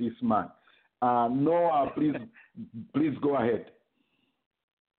discuss with this man. Noah, please go ahead.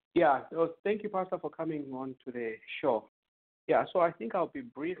 Yeah, so thank you, Pastor, for coming on to the show. Yeah, so I think I'll be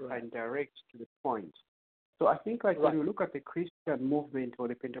brief and direct to the point. So I think when you look at the Christian movement or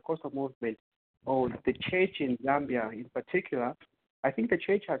the Pentecostal movement or the church in Zambia in particular, I think the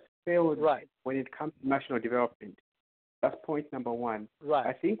church has failed when it comes to national development. That's point number one.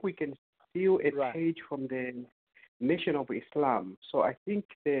 I think we can steal a page from the Nation of Islam. So I think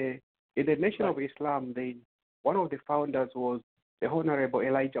in the Nation of Islam, one of the founders was the Honorable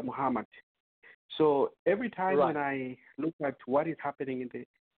Elijah Muhammad. So every time when I look at what is happening in the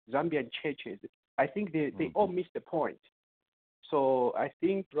Zambian churches, I think they all miss the point. So I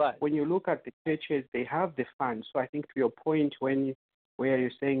think when you look at the churches, they have the funds. So I think to your point where you're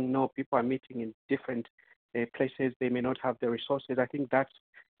saying, no, people are meeting in different places, they may not have the resources, I think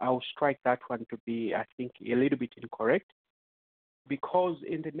I'll strike that one to be, I think, a little bit incorrect. Because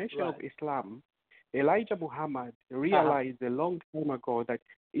in the Nation of Islam, Elijah Muhammad realized a long time ago that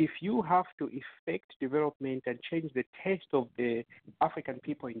if you have to effect development and change the taste of the African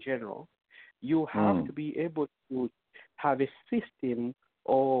people in general, you have to be able to have a system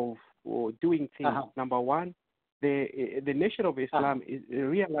of doing things. Number one, the Nation of Islam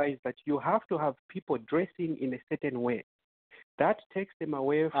realized that you have to have people dressing in a certain way. That takes them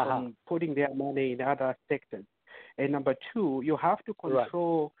away from putting their money in other sectors. And number two, you have to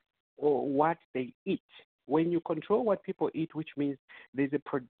control what they eat. When you control what people eat, which means there's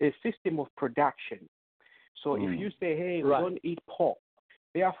a system of production. So if you say, hey, we don't eat pork,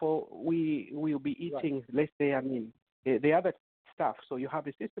 therefore we will be eating, let's say, the other stuff. So you have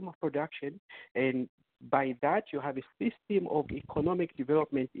a system of production, and by that you have a system of economic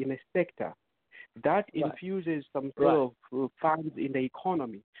development in a sector that infuses some sort of funds in the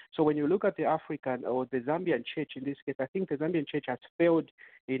economy. So when you look at the African or the Zambian church in this case, I think the Zambian church has failed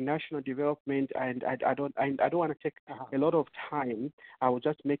in national development, and I don't want to take a lot of time. I was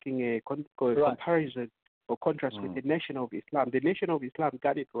just making a comparison or contrast with the Nation of Islam. The Nation of Islam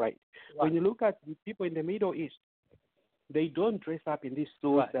got it right. When you look at the people in the Middle East, they don't dress up in these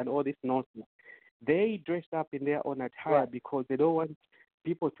suits and all this nonsense. They dress up in their own attire because they don't want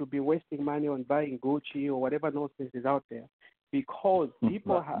people to be wasting money on buying Gucci or whatever nonsense is out there. Because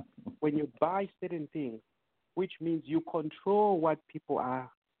people have, when you buy certain things, which means you control what people are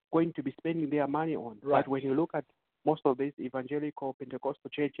going to be spending their money on. But when you look at most of these evangelical Pentecostal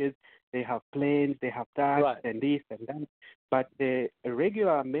churches, they have planes, they have that and this and that. But the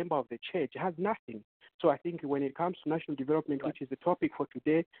regular member of the church has nothing. So I think when it comes to national development, which is the topic for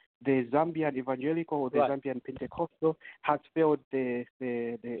today, the Zambian evangelical or the Zambian Pentecostal has failed the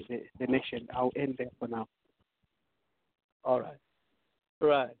nation. I'll end there for now. All right.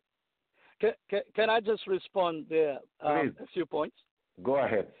 Right. Can I just respond there? A few points. Go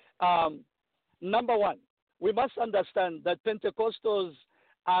ahead. Number one, we must understand that Pentecostals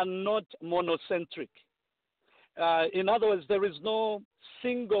are not monocentric. In other words, there is no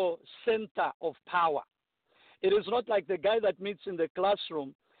single center of power. It is not like the guy that meets in the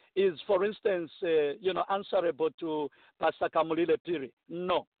classroom is, for instance, answerable to Pastor Kamulile Phiri.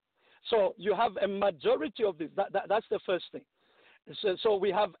 No. So you have a majority of this. That's the first thing. So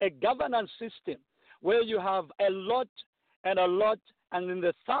we have a governance system where you have a lot and in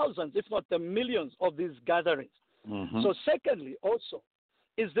the thousands, if not the millions of these gatherings. So secondly, also,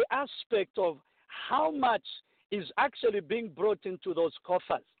 is the aspect of how much is actually being brought into those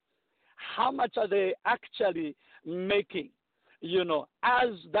coffers. How much are they actually making, as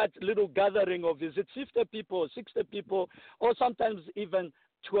that little gathering of, is it 50 people, 60 people, or sometimes even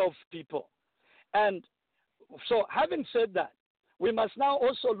 12 people? And so having said that, we must now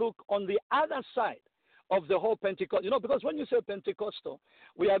also look on the other side of the whole Pentecostal. Because when you say Pentecostal,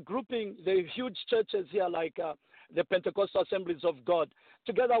 we are grouping the huge churches here like the Pentecostal Assemblies of God,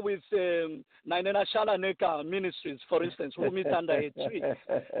 together with Nainena Shalaneka Ministries, for instance, who meet under a tree.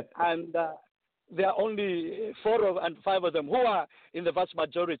 And there are only 4 and 5 of them who are in the vast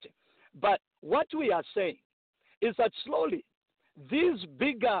majority. But what we are saying is that slowly, these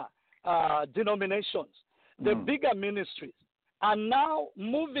bigger denominations, the bigger ministries, are now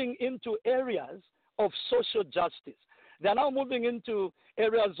moving into areas of social justice. They are now moving into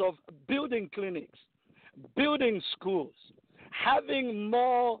areas of building clinics, building schools, having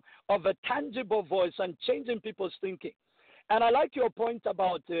more of a tangible voice and changing people's thinking. And I like your point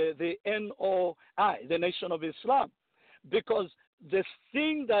about the NOI, the Nation of Islam, because the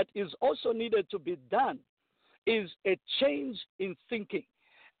thing that is also needed to be done is a change in thinking.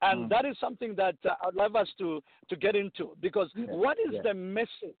 And that is something that I'd love us to get into, because what is the message?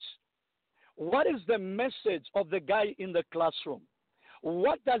 What is the message of the guy in the classroom?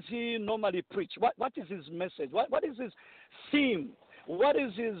 What does he normally preach? What is his message? What is his theme? What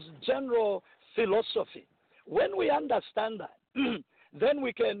is his general philosophy? When we understand that, then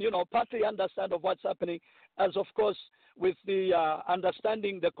we can, partly understand of what's happening, as of course with the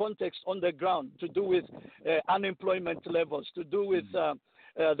understanding the context on the ground, to do with unemployment levels, to do with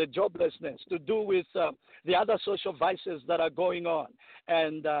the joblessness, to do with the other social vices that are going on,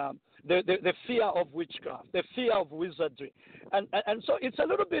 and the fear of witchcraft, the fear of wizardry. And so it's a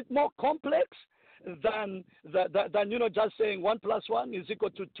little bit more complex than just saying 1 + 1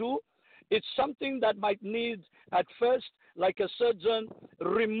 = 2. It's something that might need, at first, like a surgeon,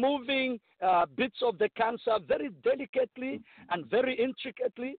 removing bits of the cancer very delicately and very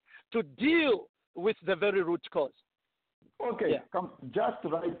intricately to deal with the very root cause. Okay, come just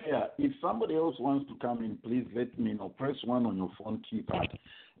right there. If somebody else wants to come in, please let me know. Press 1 on your phone keypad.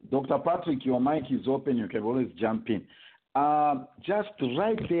 Dr. Patrick, your mic is open. You can always jump in. Just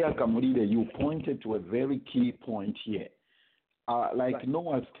right there, Kamulile, you pointed to a very key point here.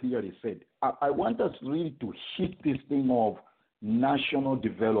 Noah clearly said, I want us really to hit this thing of national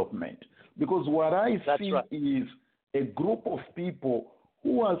development. Because what I see is a group of people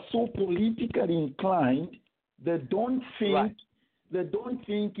who are so politically inclined. They don't think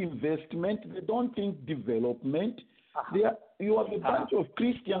investment. They don't think development. You have a bunch of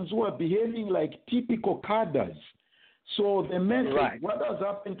Christians who are behaving like typical cadres. So the message, what has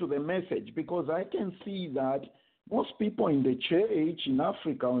happened to the message? Because I can see that most people in the church in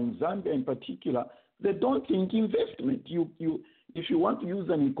Africa or in Zambia in particular, they don't think investment. If you want to use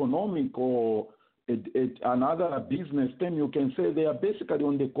an economic or another business term, you can say they are basically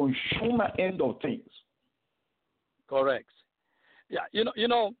on the consumer end of things. Correct. Yeah,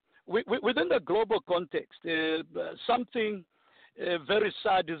 within the global context, something very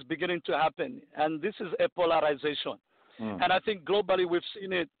sad is beginning to happen, and this is a polarization. And I think globally we've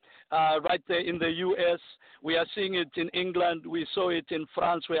seen it right there in the U.S. We are seeing it in England. We saw it in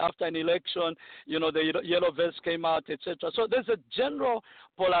France, where after an election, the yellow vest came out, etc. So there's a general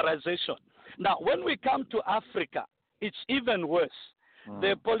polarization. Now, when we come to Africa, it's even worse.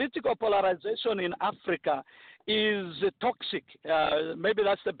 The political polarization in Africa is toxic. Maybe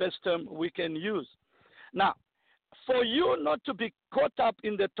that's the best term we can use. Now, for you not to be caught up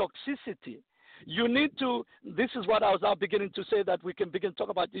in the toxicity, you need to, this is what I was now beginning to say that we can begin to talk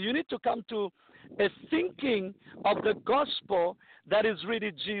about. You need to come to a thinking of the gospel that is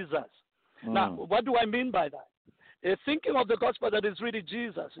really Jesus. Now, what do I mean by that? A thinking of the gospel that is really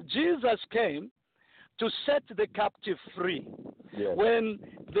Jesus. Jesus came to set the captive free. Yes. When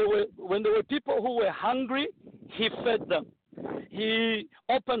there were people who were hungry, he fed them. He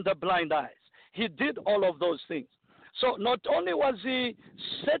opened the blind eyes. He did all of those things. So not only was he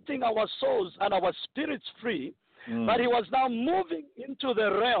setting our souls and our spirits free, but he was now moving into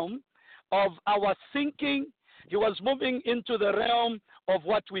the realm of our thinking. He was moving into the realm of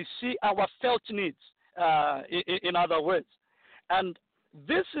what we see, our felt needs, in other words. And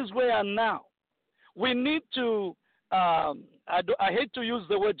this is where now we need to, I hate to use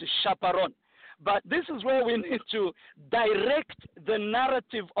the word chaperone, but this is where we need to direct the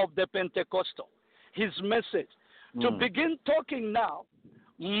narrative of the Pentecostal, his message, to begin talking now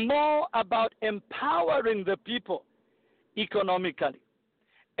more about empowering the people economically.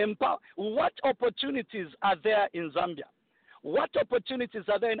 What opportunities are there in Zambia? What opportunities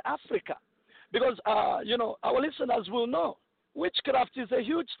are there in Africa? Because, our listeners will know witchcraft is a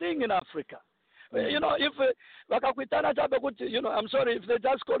huge thing in Africa. If I'm sorry, if they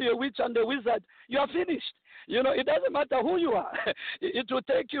just call you a witch and a wizard, you are finished. It doesn't matter who you are. It will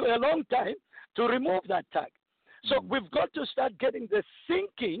take you a long time to remove that tag. So we've got to start getting the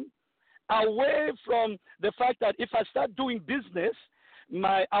thinking away from the fact that if I start doing business,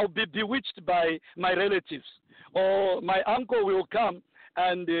 I'll be bewitched by my relatives, or my uncle will come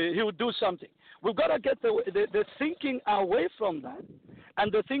and he will do something. We've got to get the thinking away from that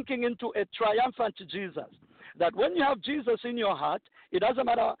and the thinking into a triumphant Jesus. That when you have Jesus in your heart, it doesn't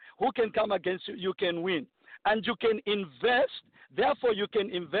matter who can come against you, you can win. And you can invest. Therefore, you can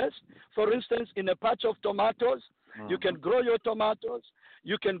invest, for instance, in a patch of tomatoes. You can grow your tomatoes.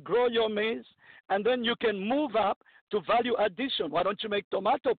 You can grow your maize. And then you can move up to value addition. Why don't you make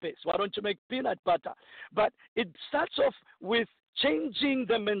tomato paste? Why don't you make peanut butter? But it starts off with changing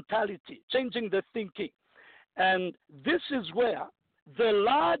the mentality, changing the thinking. And this is where the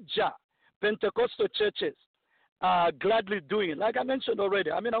larger Pentecostal churches are gladly doing it. Like I mentioned already.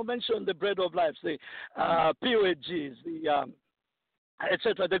 I mentioned the Bread of Life, the POAGs, the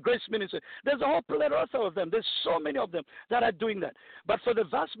etc., the Grace Ministry. There's a whole plethora of them. There's so many of them that are doing that. But for the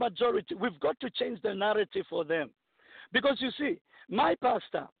vast majority, we've got to change the narrative for them. Because you see, my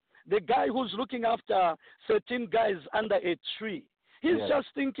pastor, the guy who's looking after 13 guys under a tree, he's just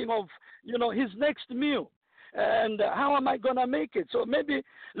thinking of, his next meal. And how am I going to make it? So maybe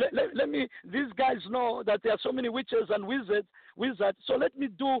let me, these guys know that there are so many witches and wizards, so let me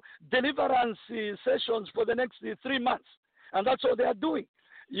do deliverance sessions for the next 3 months. And that's what they are doing,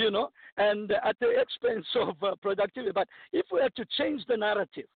 and at the expense of productivity. But if we are to change the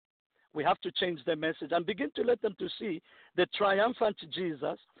narrative, we have to change the message and begin to let them to see the triumphant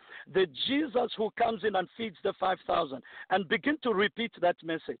Jesus, the Jesus who comes in and feeds the 5,000, and begin to repeat that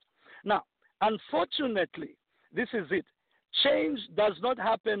message. Now, unfortunately, this is it. Change does not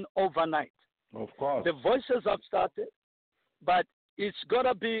happen overnight. Of course. The voices have started, but it's got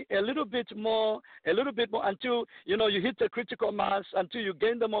to be a little bit more until, you hit the critical mass, until you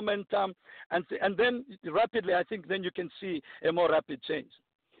gain the momentum, and then rapidly, I think, then you can see a more rapid change.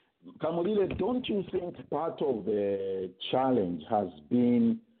 Kamulile, don't you think part of the challenge has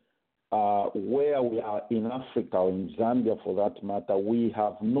been where we are in Africa, or in Zambia for that matter, we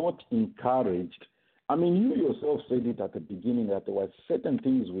have not encouraged. You yourself said it at the beginning that there were certain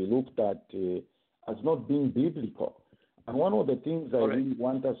things we looked at as not being biblical. And one of the things I really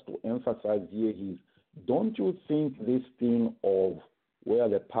want us to emphasize here is, don't you think this thing of where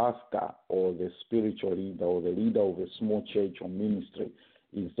the pastor or the spiritual leader or the leader of a small church or ministry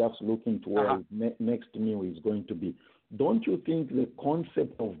is just looking to where his next meal is going to be, don't you think the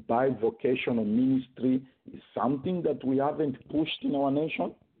concept of bivocational ministry is something that we haven't pushed in our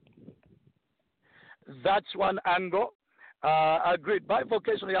nation? That's one angle. Agreed.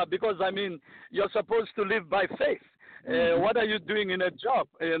 Bivocational, because, you're supposed to live by faith. What are you doing in a job?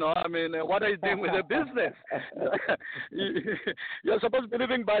 What are you doing with a business? You're supposed to be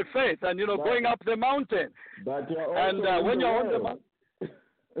living by faith and, going up the mountain. But when you're on the mountain.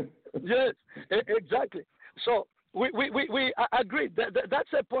 Yes, exactly. So we agree. That's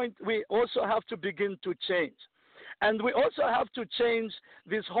a point we also have to begin to change. And we also have to change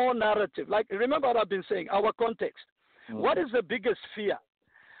this whole narrative. Like, remember what I've been saying, our context. What is the biggest fear,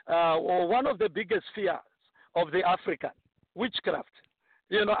 or one of the biggest fears of the African? Witchcraft.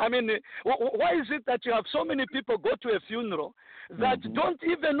 You know, I mean, why is it that you have so many people go to a funeral that don't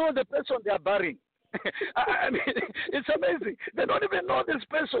even know the person they are burying? I mean, it's amazing. They don't even know this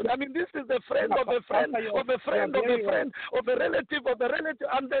person. I mean, this is the friend of a friend of a friend of a friend of a relative of a relative,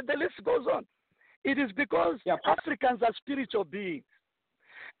 and the list goes on. It is because Africans are spiritual beings.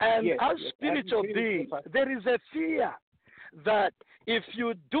 And as spiritual beings, there is a fear that if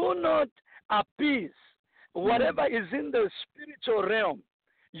you do not appease whatever is in the spiritual realm,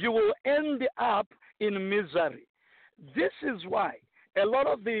 you will end up in misery. This is why a lot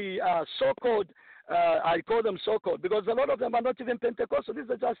of the so-called, I call them so-called, because a lot of them are not even Pentecostal. These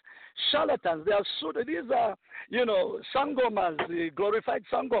are just charlatans. They are these are, you know, sangomas, glorified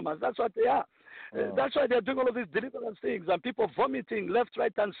sangomas. That's what they are. That's why they're doing all of these deliverance things and people vomiting left,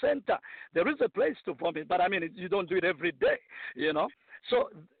 right, and center. There is a place to vomit, but I mean, you don't do it every day, you know. So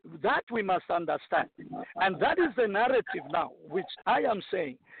that we must understand. And that is the narrative now, which I am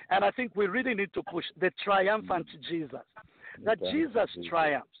saying, and I think we really need to push the triumphant Jesus, that Jesus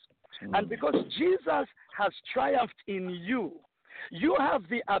triumphs. And because Jesus has triumphed in you, you have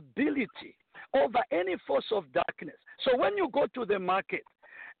the ability over any force of darkness. So when you go to the market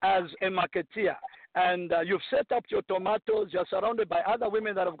as a marketeer, and you've set up your tomatoes, you're surrounded by other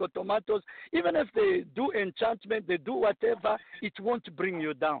women that have got tomatoes, even if they do enchantment, they do whatever, it won't bring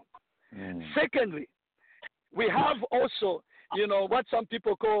you down. Secondly, we have also, you know, what some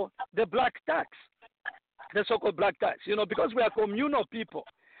people call the black tax, the so-called black tax, you know, because we are communal people.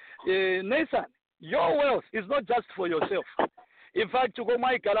 Nathan, your wealth is not just for yourself. In fact, to go,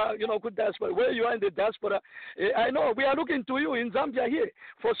 Michael, you know, good diaspora, where you are in the diaspora, I know we are looking to you in Zambia here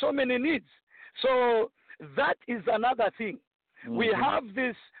for so many needs. So that is another thing. We have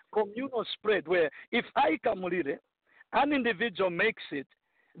this communal spread where if I, Kamulile, an individual makes it,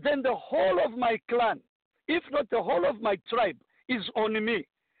 then the whole of my clan, if not the whole of my tribe, is on me.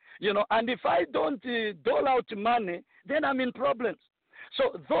 You know, and if I don't dole out money, then I'm in problems.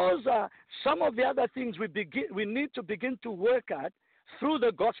 So those are some of the other things we need to begin to work at through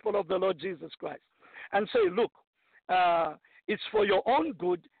the gospel of the Lord Jesus Christ. And say, look, it's for your own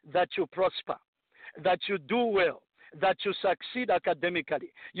good that you prosper, that you do well, that you succeed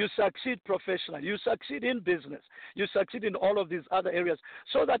academically, you succeed professionally, you succeed in business, you succeed in all of these other areas,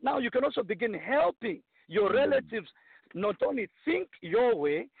 so that now you can also begin helping your relatives not only think your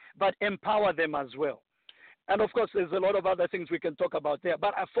way, but empower them as well. And of course, there's a lot of other things we can talk about there.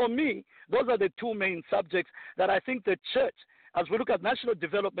 But for me, those are the two main subjects that I think the church, as we look at national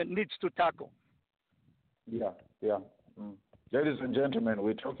development, needs to tackle. Yeah. Ladies and gentlemen,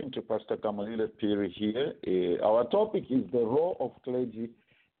 we're talking to Pastor Kamulile Phiri here. Our topic is the role of clergy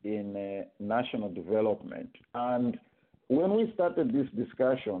in national development. And when we started this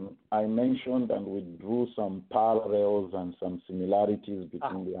discussion, I mentioned and we drew some parallels and some similarities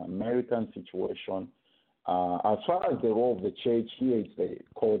between the American situation. As far as the role of the church here, it's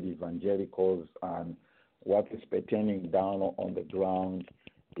called evangelicals and what is pertaining down on the ground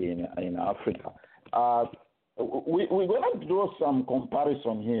in Africa. We're going to do some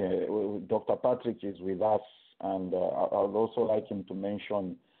comparison here. Dr. Patrick is with us, and I'd also like him to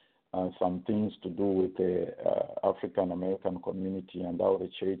mention some things to do with the African American community and how the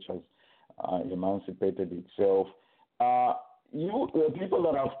church has emancipated itself. You people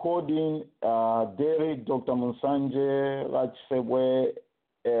that have called in, Derek, Dr. Musanje, Rachsebwe,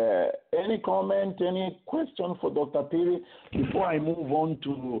 any comment, any question for Dr. Phiri before I move on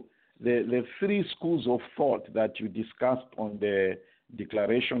to the three schools of thought that you discussed on the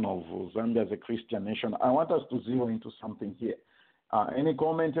declaration of Zambia as a Christian nation? I want us to zero into something here. Any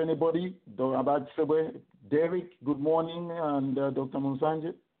comment, anybody? Derek, good morning, and Dr.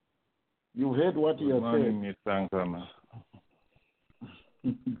 Musanje? You've heard what he has said.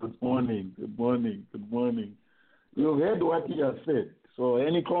 Good morning. You've heard what he has said. So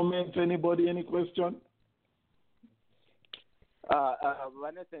any comments, anybody, any question?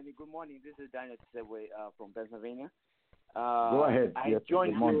 Vanessa, good morning. This is Daniel Tsebwe from Pennsylvania. Go ahead. I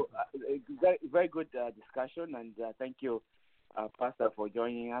joined you. Very, very good discussion, and thank you, Pastor, for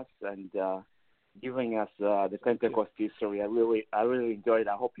joining us and giving us the Pentecost history. I really enjoyed it.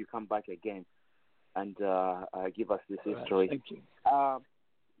 I hope you come back again and give us this history. Thank you.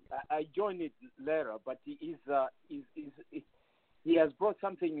 I joined it later, but he has brought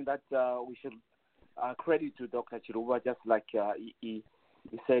something that we should credit to Dr. Chiruba, just like he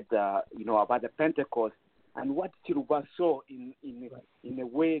said, about the Pentecost and what Chiluba saw in the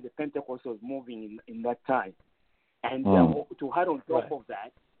way the Pentecost was moving in that time. And to add on top of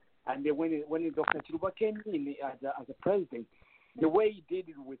that, and then when Dr. Chiluba came in as a president, the way he did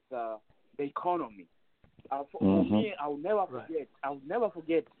it with the economy, for me, I'll never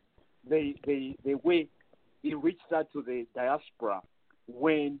forget the way he reached out to the diaspora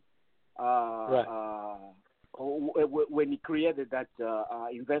when he created that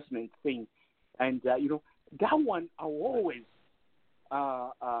investment thing, and that one I always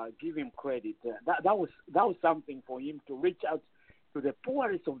give him credit. That was something for him to reach out to the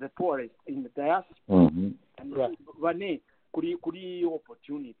poorest of the poorest in the diaspora, and Rene could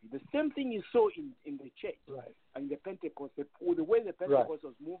opportunity. The same thing you saw in the church, and the Pentecost. The way the Pentecost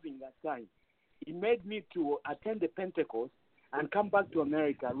was moving that time, it made me to attend the Pentecost and come back to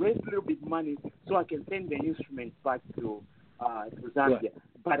America, raise a little bit money so I can send the instruments back to Zambia.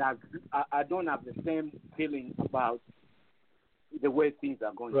 But I don't have the same feeling about the way things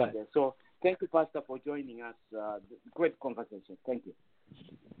are going today. So thank you, Pastor, for joining us. Great conversation. Thank you.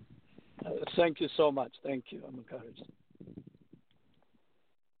 Thank you so much. Thank you. I'm encouraged.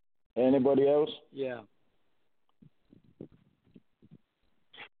 Anybody else? Yeah.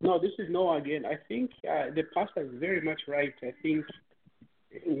 No, this is Noah again. I think the pastor is very much right. I think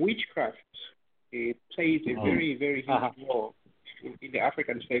witchcraft plays a very, very huge role in the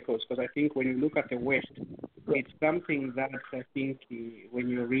African circles, because I think when you look at the West, it's something that I think when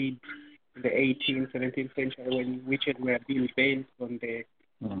you read the 18th, 17th century, when witches were being banned on the,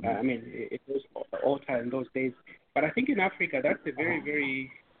 it was altar in those days. But I think in Africa, that's a very,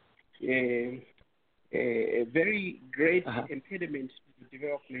 very a very great impediment to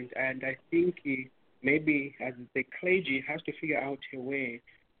development, and I think maybe as the clergy has to figure out a way.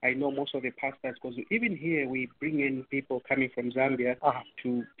 I know most of the pastors, because even here we bring in people coming from Zambia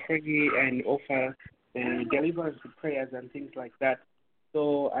to pray and offer deliverance prayers and things like that.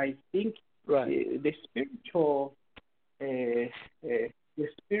 So I think the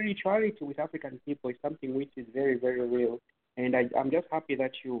spirituality with African people is something which is very, very real. And I'm just happy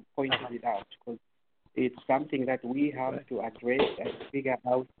that you pointed it out, because it's something that we have to address and figure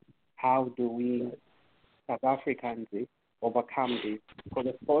out how do we, South Africans, overcome this. Because,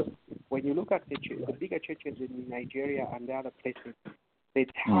 of course, when you look at the bigger churches in Nigeria and the other places, the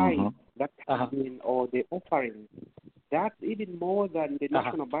tithe that comes in, or the offerings, that's even more than the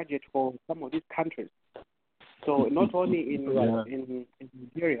national budget for some of these countries. So not only in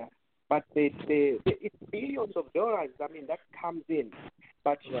Nigeria, but it's billions of dollars, that comes in.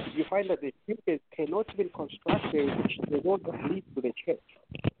 But you find that the churches cannot even construct the road that leads to the church.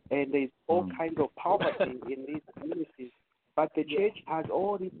 And there's all kinds of poverty in these communities. But the church has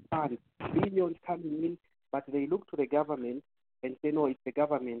all these funds, billions coming in, but they look to the government and say, no, it's the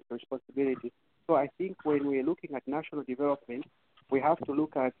government's responsibility. So I think when we're looking at national development, we have to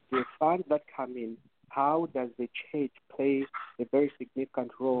look at the funds that come in. How does the church play a very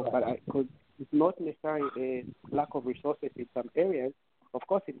significant role? But because it's not necessarily a lack of resources in some areas. Of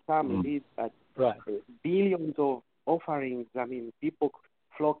course, in some it is that billions of offerings. People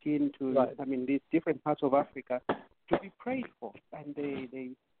flock into these different parts of Africa to be prayed for, and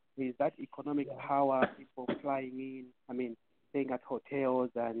there's that economic power. People flying in. Staying at hotels,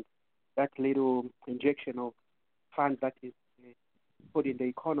 and that little injection of funds that is put in the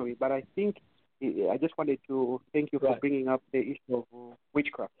economy. But I think I just wanted to thank you for bringing up the issue of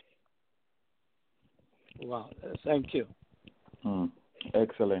witchcraft. Wow, thank you.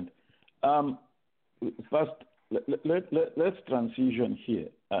 Excellent. First, let's transition here.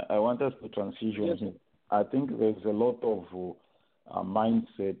 I want us to transition here. I think there's a lot of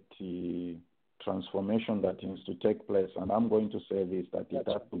mindset transformation that needs to take place, and I'm going to say this, that it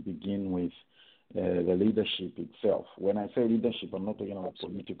has to begin with the leadership itself. When I say leadership, I'm not talking about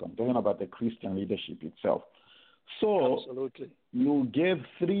political. I'm talking about the Christian leadership itself. So you gave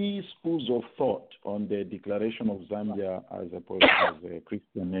 3 schools of thought on the declaration of Zambia as a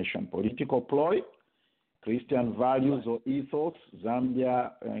Christian nation: political ploy, Christian values or ethos,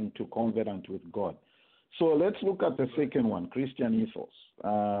 Zambia into covenant with God. So let's look at the second one, Christian ethos.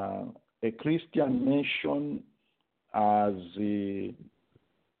 A Christian nation has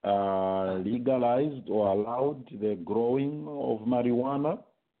legalized or allowed the growing of marijuana.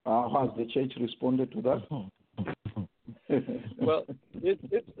 How has the church responded to that? Well,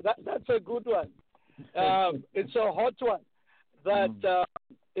 that's a good one. It's a hot one. That,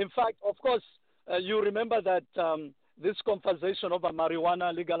 in fact, of course, you remember that this conversation over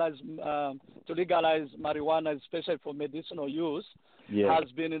marijuana, to legalize marijuana, especially for medicinal use,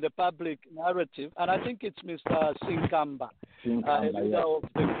 has been in the public narrative. And I think it's Mr. Sinkamba, leader of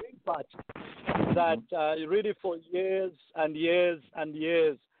the Green Party. that really for years and years and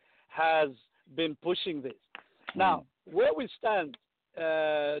years has been pushing this. Now, where we stand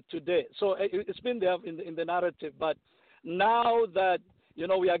today, so it's been there in the narrative, but now that,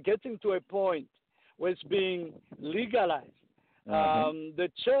 we are getting to a point where it's being legalized, the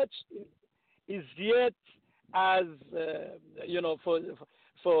church is yet as,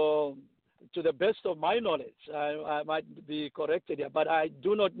 for to the best of my knowledge, I might be corrected here, but I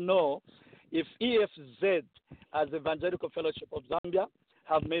do not know if EFZ, as Evangelical Fellowship of Zambia,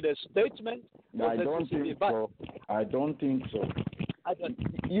 have made a statement. I don't think so.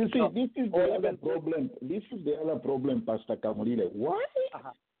 You see, this is the other problem. This is the other problem, Pastor Kamulile. Why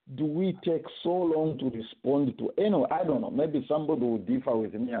do we take so long to respond to? I don't know. Maybe somebody will differ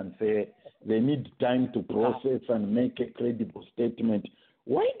with me and say they need time to process and make a credible statement.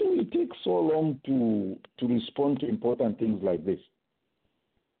 Why do we take so long to respond to important things like this?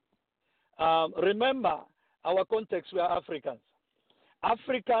 Remember, our context, we are Africans.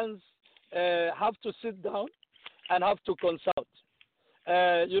 Africans have to sit down and have to consult.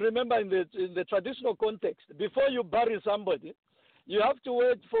 You remember in the traditional context, before you bury somebody, you have to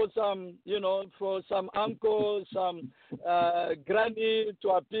wait for some, for some uncle, some granny to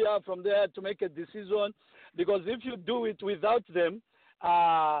appear from there to make a decision. Because if you do it without them,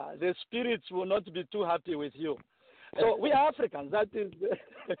 the spirits will not be too happy with you. So we are Africans. That is,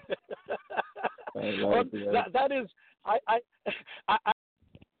 that is,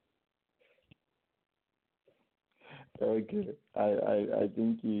 Okay, I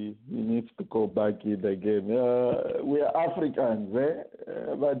think he needs to go back in the game. We are Africans,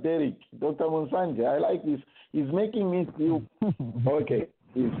 but Derek, Dr. Monsanje, I like this. He's making me feel okay.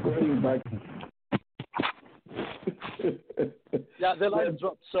 He's going back. Yeah, the line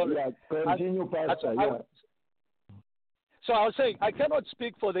dropped. Sorry. Yeah, continue, Pastor. So I was saying, I cannot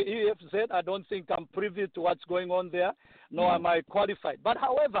speak for the EFZ. I don't think I'm privy to what's going on there, nor am I qualified. But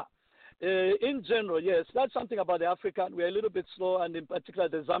however, in general, yes, that's something about the African. We're a little bit slow, and in particular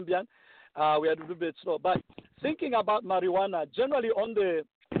the Zambian, we are a little bit slow. But thinking about marijuana, generally on the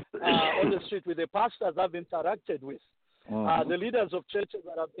street with the pastors I've interacted with, the leaders of churches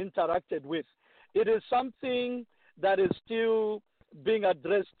that I've interacted with, it is something that is still being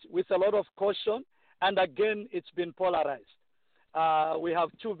addressed with a lot of caution, and again, it's been polarized. We have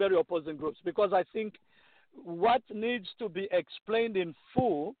two very opposing groups, because I think what needs to be explained in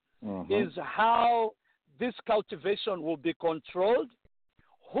full is how this cultivation will be controlled,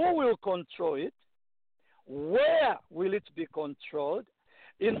 who will control it, where will it be controlled.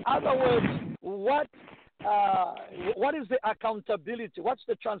 In other words, what is the accountability? What's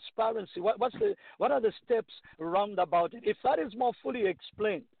the transparency? What are the steps around about it? If that is more fully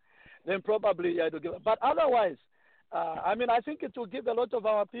explained, then probably I do give it. But otherwise, I think it will give a lot of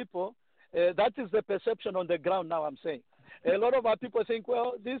our people. That is the perception on the ground now. I'm saying a lot of our people think,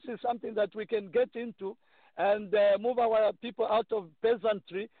 well, this is something that we can get into and move our people out of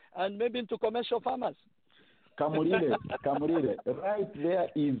peasantry and maybe into commercial farmers. Kamulile, right there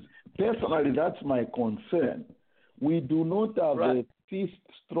is, personally, that's my concern. We do not have a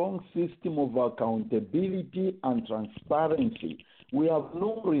strong system of accountability and transparency. We have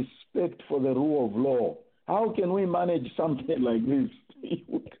no respect for the rule of law. How can we manage something like this?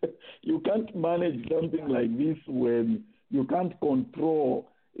 You can't manage something like this when you can't control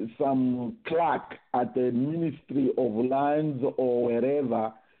some clerk at the Ministry of Lands or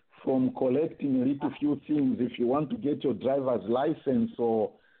wherever from collecting a little few things. If you want to get your driver's license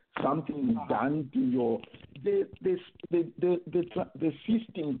or something done to your... The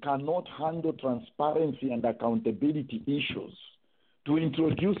system cannot handle transparency and accountability issues to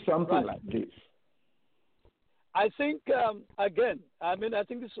introduce something like this. I think, again, I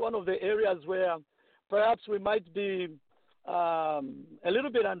think this is one of the areas where perhaps we might be a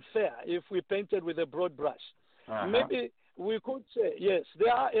little bit unfair if we painted with a broad brush. Maybe we could say, yes,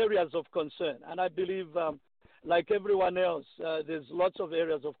 there are areas of concern, and I believe, like everyone else, there's lots of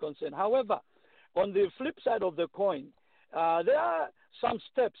areas of concern. However, on the flip side of the coin, there are some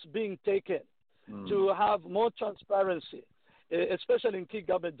steps being taken to have more transparency, especially in key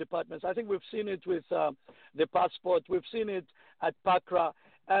government departments. I think we've seen it with the passport. We've seen it at PACRA.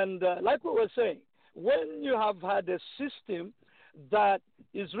 And like we were saying, when you have had a system that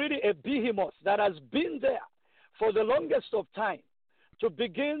is really a behemoth that has been there for the longest of time, to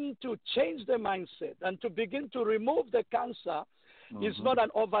begin to change the mindset and to begin to remove the cancer is not an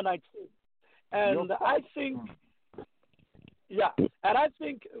overnight thing. And I think, and I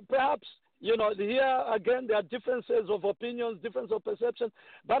think perhaps, here again, there are differences of opinions, differences of perception,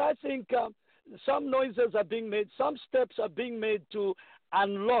 but I think some noises are being made, some steps are being made to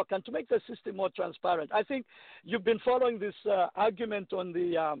unlock and to make the system more transparent. I think you've been following this argument on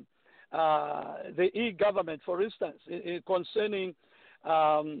the e-government, for instance, concerning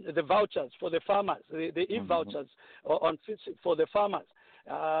the vouchers for the farmers, the e-vouchers on for the farmers.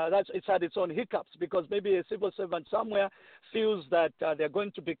 It's had its own hiccups because maybe a civil servant somewhere feels that they're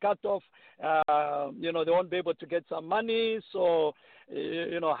going to be cut off. They won't be able to get some money, so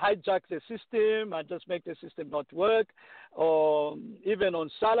hijack the system and just make the system not work, or even on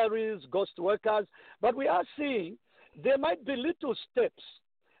salaries, ghost workers. But we are seeing there might be little steps.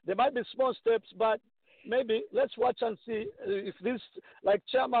 There might be small steps, but maybe let's watch and see if this, like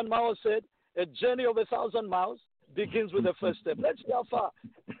Chairman Mao said, a journey of 1,000 miles begins with the first step. Let's see how far.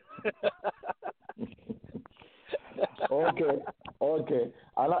 Okay.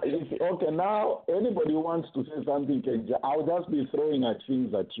 Now, anybody who wants to say something, I'll just be throwing at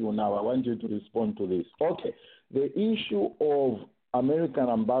things at you now. I want you to respond to this. Okay. The issue of American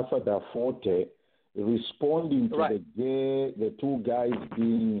Ambassador Forte responding to the two guys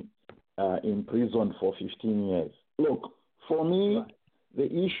being imprisoned for 15 years. Look, for me, the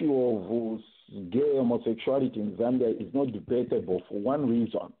issue of gay homosexuality in Zambia is not debatable for one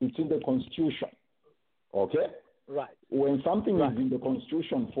reason. It's in the Constitution. Okay? Right. When something is in the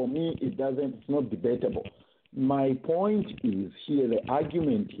Constitution, for me, it's not debatable. My point is here, the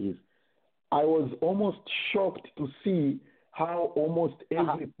argument is, I was almost shocked to see how almost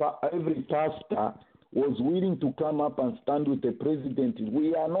every pastor was willing to come up and stand with the president.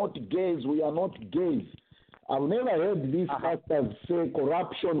 We are not gays. We are not gays. I've never heard these pastors say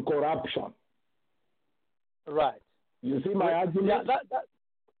corruption. Right. You see my argument?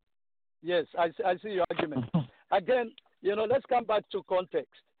 Yes, I see your argument. Again, let's come back to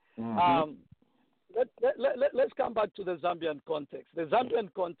context. Let's come back to the Zambian context. The Zambian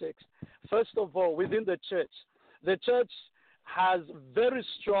context, first of all, within the church has a very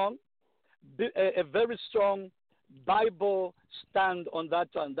strong Bible stand on that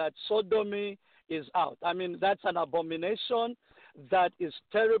one, that sodomy is out. I mean, that's an abomination that is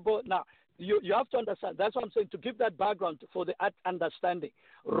terrible. Now, you have to understand, that's what I'm saying, to give that background for the understanding.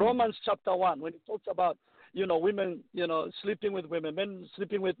 Romans chapter 1, when it talks about, women, sleeping with women, men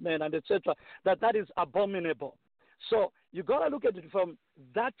sleeping with men, and etc., that is abominable. So you got to look at it from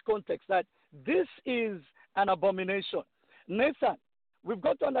that context, that this is an abomination. Nathan, we've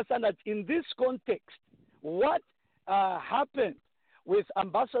got to understand that in this context, what happened with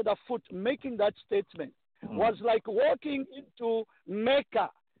Ambassador Foot making that statement was like walking into Mecca,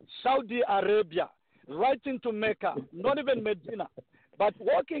 Saudi Arabia, right into Mecca, not even Medina, but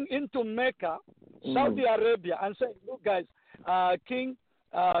walking into Mecca, Saudi Arabia, and saying, look, guys, King,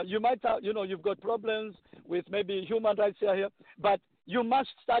 you might have, you've got problems with maybe human rights here, but you must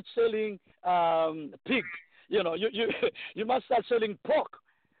start selling pig. You must start selling pork.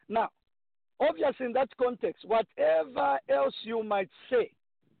 Now, obviously, in that context, whatever else you might say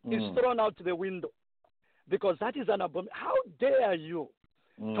is thrown out the window, because that is an abomination. How dare you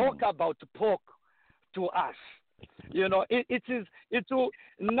talk about pork to us? Now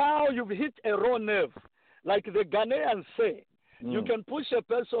you've hit a raw nerve, like the Ghanaians say. You can push a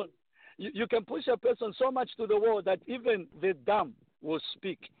person. You can push a person so much to the wall that even the dumb will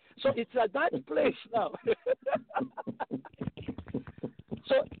speak. So it's at that place now.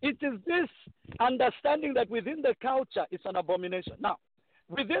 So it is this understanding that within the culture, it's an abomination. Now,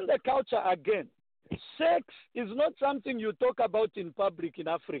 within the culture, again, sex is not something you talk about in public in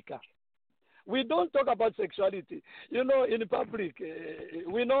Africa. We don't talk about sexuality. In public,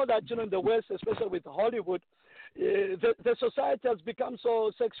 we know that, in the West, especially with Hollywood, the society has become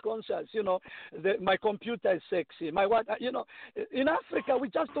so sex conscious. My computer is sexy. My what? In Africa, we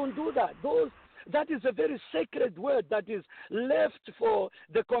just don't do that. That is a very sacred word that is left for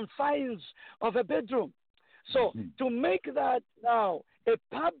the confines of a bedroom. So to make that now a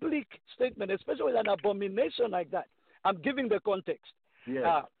public statement, especially with an abomination like that, I'm giving the context.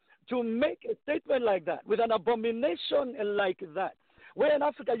 Yes. To make a statement like that, with an abomination like that, where in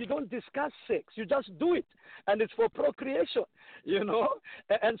Africa you don't discuss sex, you just do it, and it's for procreation,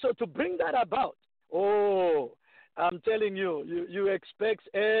 And so to bring that about, I'm telling you, you expect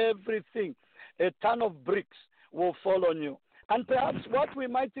everything. A ton of bricks will fall on you. And perhaps what we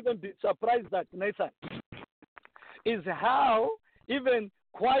might even be surprised at, Nathan, is how even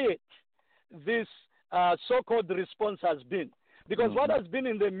quiet this so-called response has been. Because what has been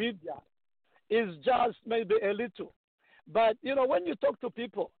in the media is just maybe a little. But, when you talk to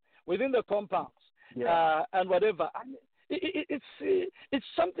people within the compounds and whatever, it's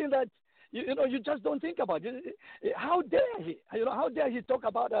something that, you just don't think about. How dare he? How dare he talk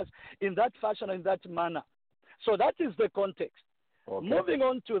about us in that fashion, in that manner? So that is the context. Okay. Moving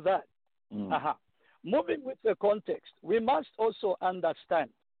on to that, moving with the context, we must also understand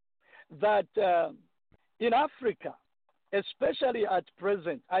that in Africa, especially at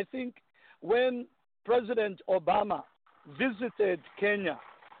present, I think when President Obama visited Kenya,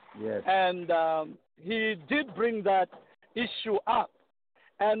 yes, and he did bring that issue up,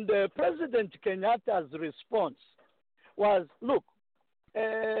 and President Kenyatta's response was, look,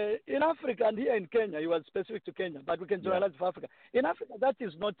 in Africa and here in Kenya, he was specific to Kenya, but we can generalize for Africa. In Africa, that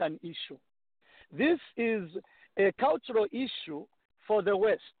is not an issue. This is a cultural issue for the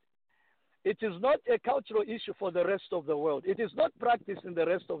West. It is not a cultural issue for the rest of the world. It is not practiced in the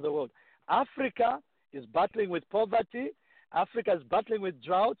rest of the world. Africa is battling with poverty. Africa is battling with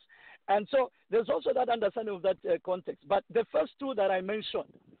droughts. And so there's also that understanding of that context. But the first two that I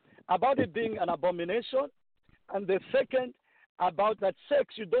mentioned, about it being an abomination, and the second, about that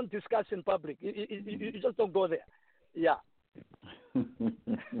sex you don't discuss in public. You just don't go there. Yeah.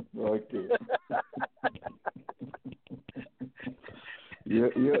 Okay. You're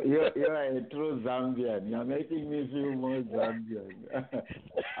a true Zambian. You're making me feel more Zambian.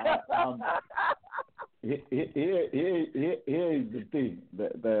 Here is the thing.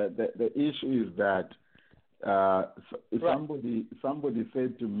 The issue is that somebody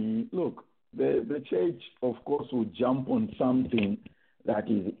said to me, look, the church, of course, will jump on something that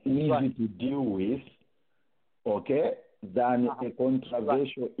is easy to deal with, okay, than a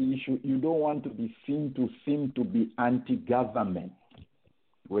controversial issue. You don't want to be seen to be anti-government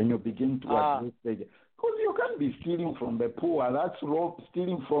when you begin to address the... Because you can't be stealing from the poor. That's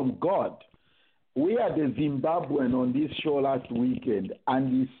stealing from God. We had a Zimbabwean on this show last weekend, and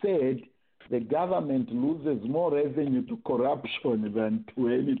he said the government loses more revenue to corruption than to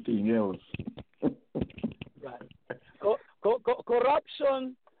anything else. Right.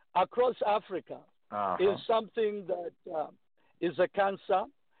 Corruption across Africa is something that is a cancer,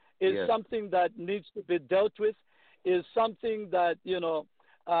 is something that needs to be dealt with, is something that,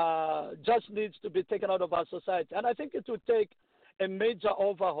 just needs to be taken out of our society. And I think it would take a major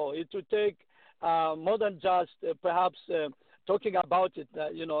overhaul. It would take more than just perhaps talking about it.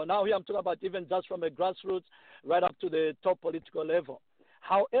 Now here I'm talking about even just from a grassroots right up to the top political level.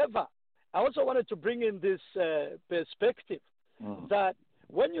 However, I also wanted to bring in this perspective that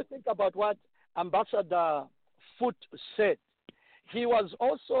when you think about what Ambassador Foot said, he was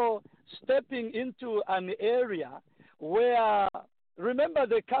also stepping into an area where, remember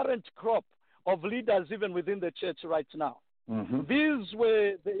the current crop of leaders even within the church right now. These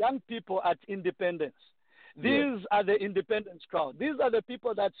were the young people at independence. These are the independence crowd. These are the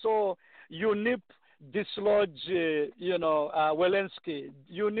people that saw UNIP dislodge, Welensky,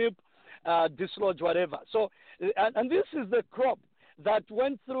 UNIP dislodge whatever. So, and this is the crop that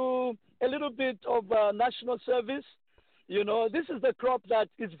went through a little bit of national service. This is the crop that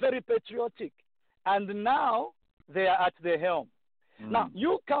is very patriotic. And now they are at the helm. Now,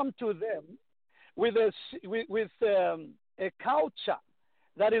 you come to them with a culture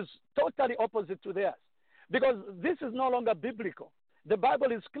that is totally opposite to theirs, because this is no longer biblical. The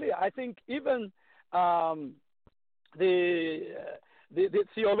Bible is clear. I think even the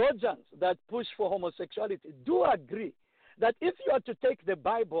theologians that push for homosexuality do agree that if you are to take the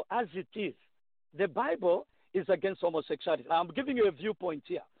Bible as it is, the Bible is against homosexuality. I'm giving you a viewpoint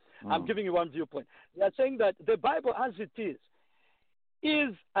here. I'm giving you one viewpoint. They are saying that the Bible as it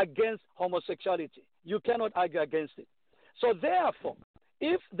is against homosexuality. You cannot argue against it. So therefore,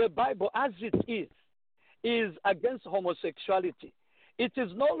 if the Bible as it is against homosexuality, it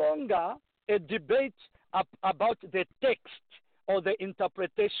is no longer a debate about the text or the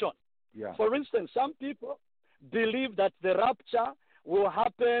interpretation. Yeah. For instance, some people believe that the rapture will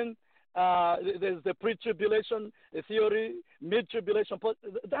happen. There's the pre-tribulation theory, mid-tribulation.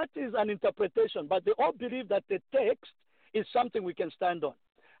 That is an interpretation, but they all believe that the text is something we can stand on.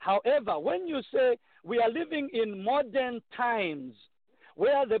 However, when you say we are living in modern times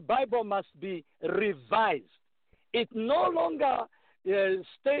where the Bible must be revised, it no longer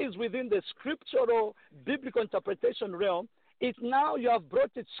stays within the scriptural biblical interpretation realm. It now you have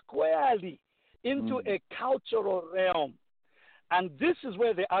brought it squarely into a cultural realm. And this is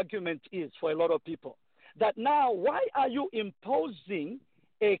where the argument is for a lot of people. That now, why are you imposing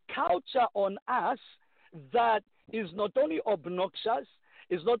a culture on us that is not only obnoxious,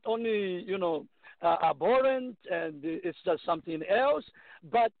 is not only, abhorrent, and it's just something else,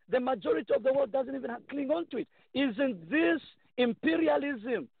 but the majority of the world doesn't even cling on to it. Isn't this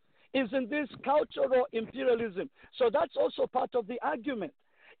imperialism? Isn't this cultural imperialism? So that's also part of the argument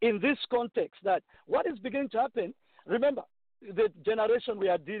in this context, that what is beginning to happen, remember, the generation we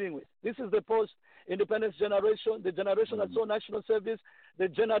are dealing with, this is the independence generation, the generation that saw national service, the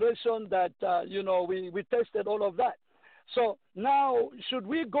generation that, we tested all of that. So now, should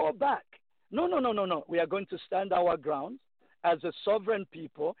we go back? No. We are going to stand our ground as a sovereign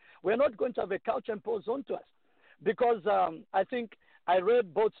people. We're not going to have a culture imposed onto us. Because I think I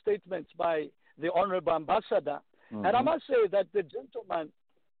read both statements by the Honorable Ambassador, and I must say that the gentleman,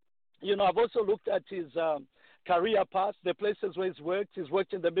 I've also looked at his career path, the places where he's worked. He's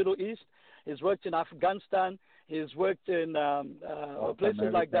worked in the Middle East. He's worked in Afghanistan. He's worked in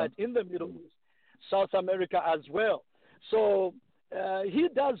places like that in the Middle East, South America as well. So he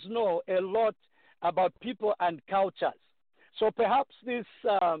does know a lot about people and cultures. So perhaps this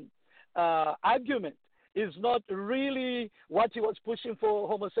argument is not really what he was pushing for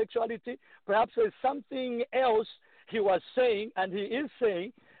homosexuality. Perhaps there's something else he was saying, and he is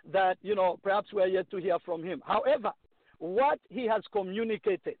saying that, perhaps we are yet to hear from him. However, what he has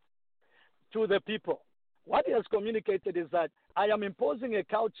communicated to the people, what he has communicated is that I am imposing a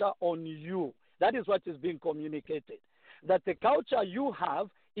culture on you. That is what is being communicated. That the culture you have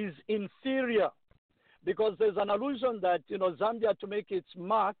is inferior, because there's an allusion that, Zambia, to make its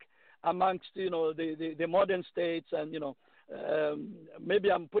mark amongst, the modern states, and,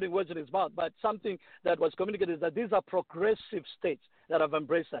 maybe I'm putting words in his mouth, but something that was communicated is that these are progressive states that have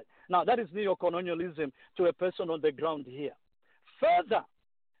embraced that. Now, that is neo-colonialism to a person on the ground here. Further,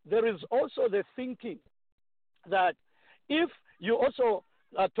 there is also the thinking that if you also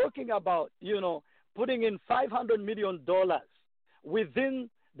are talking about, putting in $500 million within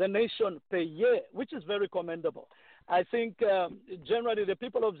the nation per year, which is very commendable. I think generally the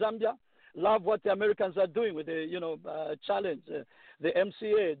people of Zambia love what the Americans are doing with the challenge, the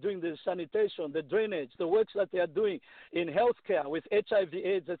MCA, doing the sanitation, the drainage, the works that they are doing in healthcare with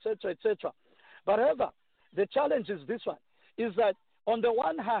HIV/AIDS, etc., etc. But however, the challenge is this one, is that on the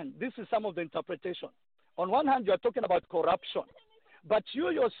one hand, this is some of the interpretation. On one hand, you are talking about corruption, but you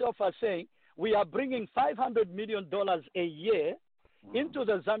yourself are saying we are bringing $500 million a year into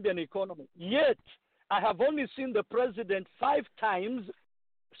the Zambian economy. Yet, I have only seen the president 5 times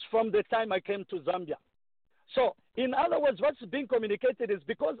from the time I came to Zambia. So, in other words, what's being communicated is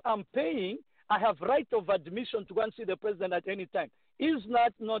because I'm paying, I have right of admission to go and see the president at any time. Is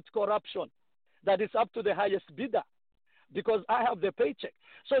that not corruption? That is up to the highest bidder, because I have the paycheck.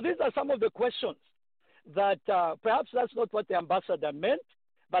 So these are some of the questions that perhaps that's not what the ambassador meant,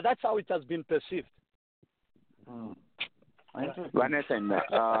 but that's how it has been perceived. Vanessa,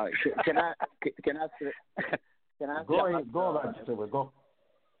 can I go.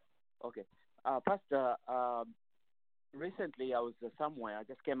 Okay. Pastor, recently I was somewhere. I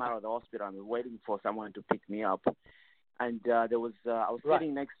just came out of the hospital. I was waiting for someone to pick me up. And I was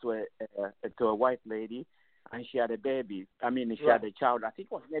sitting next to a white lady, and she had a baby. She had a child. I think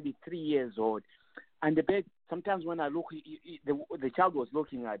it was maybe 3 years old. And the baby, sometimes when I look, the child was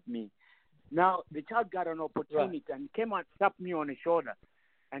looking at me. Now, the child got an opportunity and came and tapped me on the shoulder,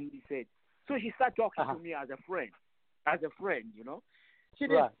 and he said, so she started talking to me as a friend, She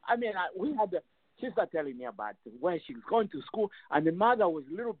did. She started telling me about where she was going to school, and the mother was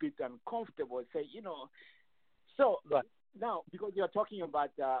a little bit uncomfortable, say, So now, because you're talking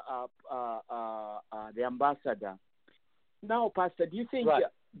about the ambassador, now, Pastor, do you think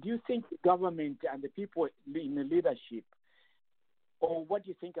the government and the people in the leadership, or what do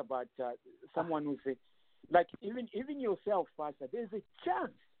you think about someone who says, like even yourself, Pastor, there's a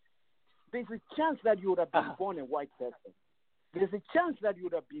chance that you would have been born a white person. There's a chance that you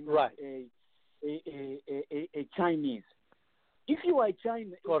would have been a Chinese. If you were a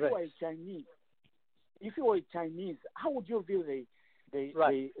Chinese, how would you view the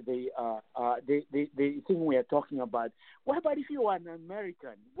thing we are talking about? What about if you are an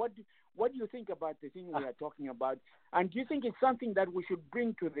American? What do you think about the thing we are talking about? And do you think it's something that we should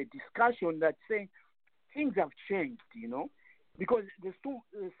bring to the discussion, that saying things have changed, Because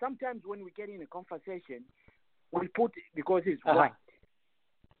sometimes when we get in a conversation, we put because it's white.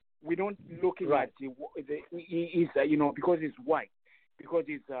 We don't look at because it's white, because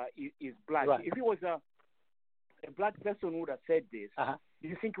it's black. If it was a black person would have said this, do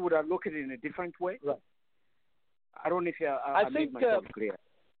you think we would have looked at it in a different way? I don't know if I made myself clear.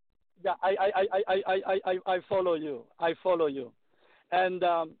 Yeah, I follow you. And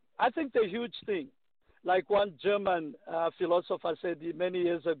I think the huge thing, like one German philosopher said many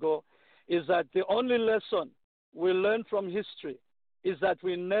years ago, is that the only lesson we learn from history is that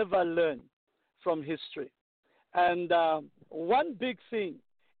we never learn from history. And one big thing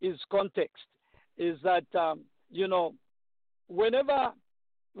is context, is that, whenever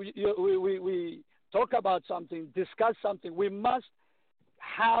we talk about something, discuss something, we must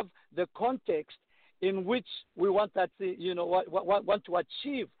have the context in which we want that, want to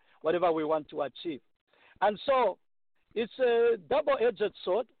achieve whatever we want to achieve. And so it's a double-edged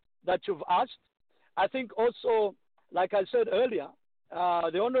sword that you've asked. I think also, like I said earlier,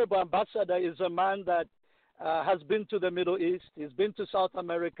 the Honorable Ambassador is a man that has been to the Middle East. He's been to South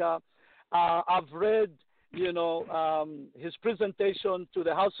America. I've read, his presentation to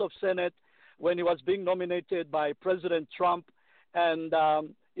the House of Senate when he was being nominated by President Trump. And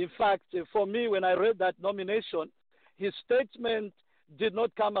in fact, for me, when I read that nomination, his statement did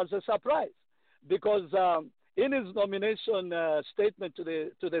not come as a surprise, because in his nomination statement to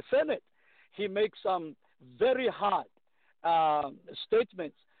the Senate, he makes some very hard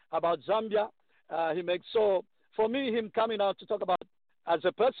statements about Zambia. So for me, him coming out to talk about, as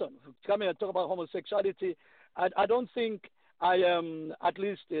a person, coming and talk about homosexuality, I don't think I am at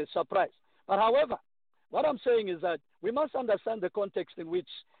least surprised. But however, what I'm saying is that we must understand the context in which,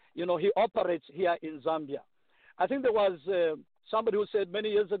 he operates here in Zambia. I think there was somebody who said many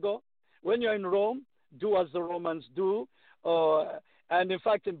years ago, when you're in Rome, do as the Romans do. And in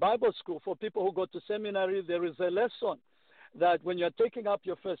fact, in Bible school, for people who go to seminary, there is a lesson that when you're taking up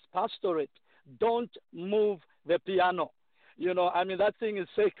your first pastorate, don't move the piano. That thing is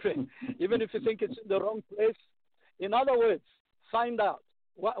sacred. Even if you think it's in the wrong place. In other words, find out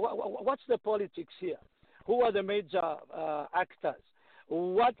what's the politics here. Who are the major actors?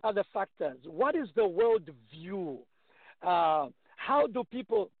 What are the factors? What is the world view? How do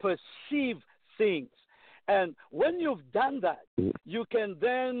people perceive things? And when you've done that, you can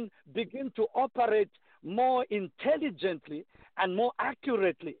then begin to operate more intelligently and more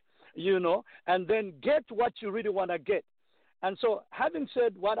accurately, and then get what you really want to get. And so, having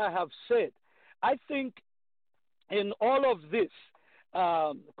said what I have said, I think in all of this,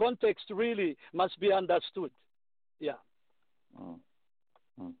 context really must be understood. Yeah.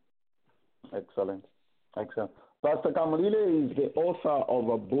 Excellent. Pastor Kamulile is the author of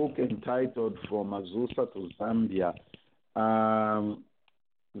a book entitled From Azuza to Zambia.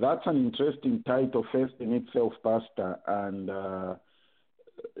 That's an interesting title first in itself, Pastor. And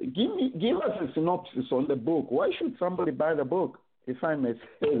give us a synopsis on the book. Why should somebody buy the book, if I may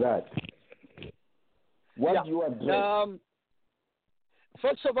say that? What do you address?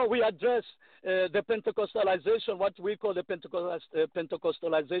 First of all, we address the Pentecostalization, what we call the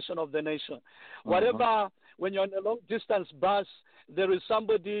Pentecostalization of the nation. Whatever, when you're on a long-distance bus, there is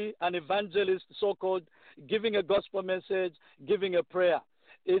somebody, an evangelist, so-called, giving a gospel message, giving a prayer.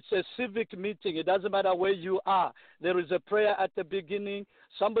 It's a civic meeting. It doesn't matter where you are. There is a prayer at the beginning.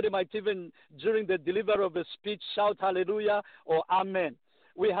 Somebody might even, during the delivery of a speech, shout hallelujah or amen.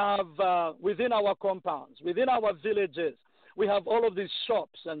 We have, within our compounds, within our villages, we have all of these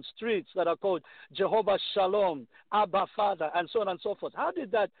shops and streets that are called Jehovah Shalom, Abba Father, and so on and so forth. How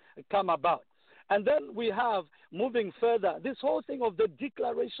did that come about? And then we have, moving further, this whole thing of the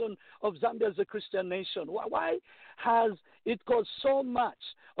declaration of Zambia as a Christian nation. Why has it caused so much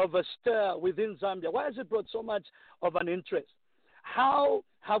of a stir within Zambia? Why has it brought so much of an interest? How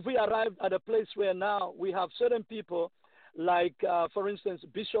have we arrived at a place where now we have certain people like, for instance,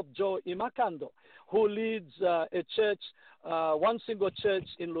 Bishop Joe Imakando, who leads a church, one single church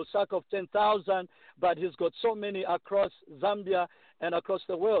in Lusaka of 10,000, but he's got so many across Zambia and across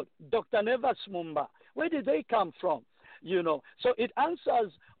the world. Dr. Nevas Mumba, where did they come from? So it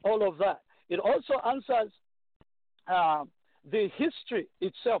answers all of that. It also answers the history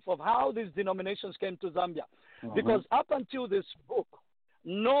itself of how these denominations came to Zambia. Because up until this book,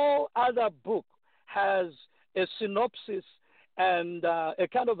 no other book has a synopsis and a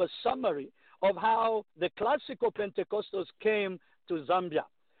kind of a summary of how the classical Pentecostals came to Zambia.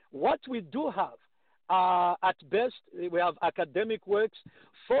 What we do have, at best, we have academic works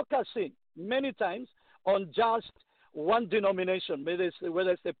focusing many times on just one denomination,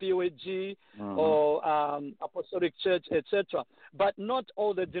 whether it's the POAG or Apostolic Church, etc., but not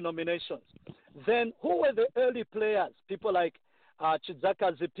all the denominations. Then who were the early players? People like Issachar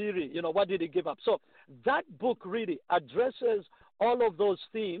Love Center, what did he give up? So that book really addresses all of those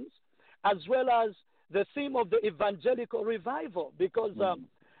themes, as well as the theme of the evangelical revival, because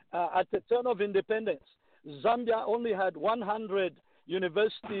at the turn of independence, Zambia only had 100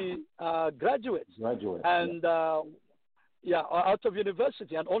 university graduates. And out of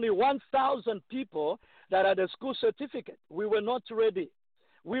university, and only 1,000 people that had a school certificate. We were not ready.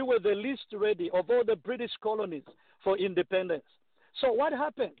 We were the least ready of all the British colonies for independence. So what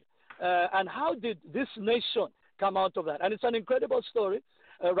happened? And how did this nation come out of that? And it's an incredible story,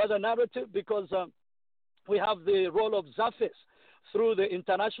 rather narrative, because we have the role of Zafes through the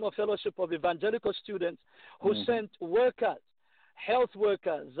International Fellowship of Evangelical Students, who sent workers, health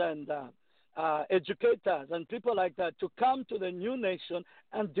workers, and educators and people like that to come to the new nation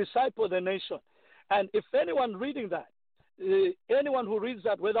and disciple the nation. And if anyone reading that, anyone who reads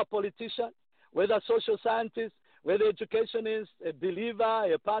that, whether politician, whether social scientist, whether educationist, a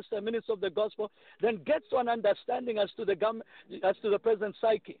believer, a pastor, a minister of the gospel, then gets to an understanding as to the present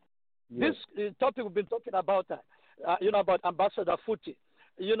psyche. Yes. This topic we've been talking about that, about Ambassador Futi.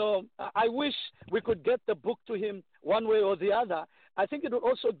 I wish we could get the book to him one way or the other. I think it would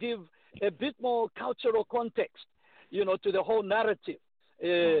also give a bit more cultural context, to the whole narrative.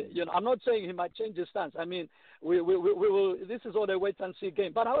 I'm not saying he might change his stance. I mean, we will. This is all a wait and see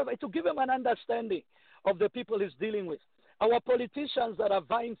game. But however, to give him an understanding of the people he's dealing with, our politicians that are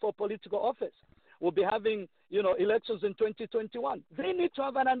vying for political office will be having, elections in 2021. They need to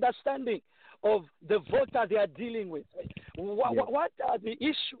have an understanding of the voter they are dealing with. What are the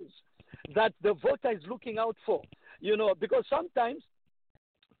issues that the voter is looking out for? Because sometimes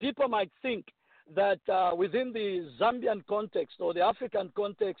people might think that within the Zambian context or the African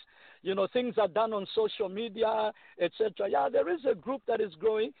context, things are done on social media, etc. Yeah, there is a group that is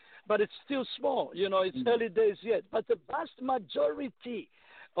growing, but it's still small. It's early days yet. But the vast majority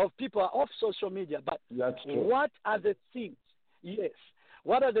of people are off social media. But what are the things? Yes.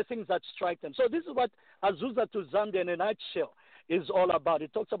 What are the things that strike them? So this is what Azuza to Zambia in a nutshell is all about.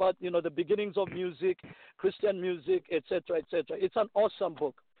 It talks about, the beginnings of music, Christian music, etc., etc. It's an awesome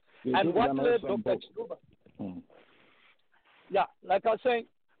book. And what led Dr. Chiluba? Yeah, like I was saying,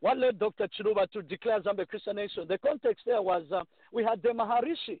 what led Dr. Chiluba to declare Zambia Christian nation? The context there was we had the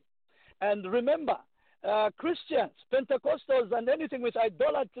Maharishi. And remember, Christians, Pentecostals, and anything with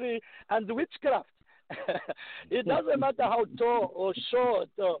idolatry and witchcraft. It doesn't matter how tall or short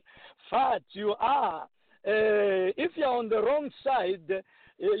or fat you are. If you're on the wrong side,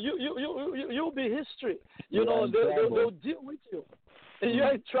 you'll be history. They'll deal with you.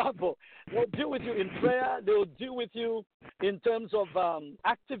 You're in trouble. They'll deal with you in prayer. They'll deal with you in terms of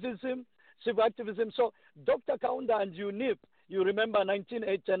activism, civil activism. So Dr. Kaunda and UNIP, you remember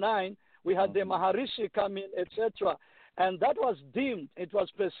 1989, we had the Maharishi come in, etc. And that was deemed, it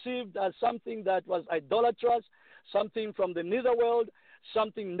was perceived as something that was idolatrous, something from the netherworld,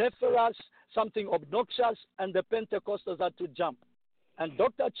 something nefarious, something obnoxious, and the Pentecostals had to jump. And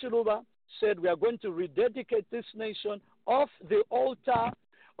Dr. Chiluba said, we are going to rededicate this nation off the altar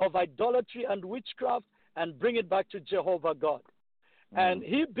of idolatry and witchcraft and bring it back to Jehovah God. And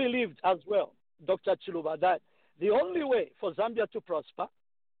he believed as well, Dr. Chiluba, that the only way for Zambia to prosper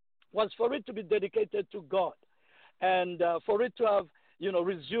was for it to be dedicated to God and for it to have,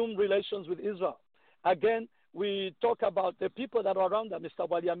 resumed relations with Israel. Again, we talk about the people that are around them, Mr.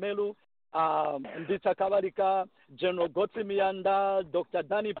 Waliamelu, Ndita Kabarika, General Godfrey Mianda, Dr.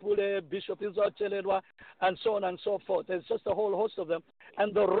 Danny Pule, Bishop Israel Chelelwa, and so on and so forth. There's just a whole host of them.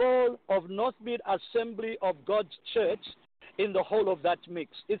 And the role of North Mid Assembly of God's Church in the whole of that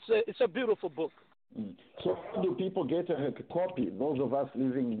mix. It's a beautiful book. So how do people get a copy? Those of us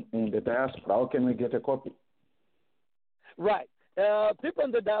living in the diaspora, how can we get a copy? Right. People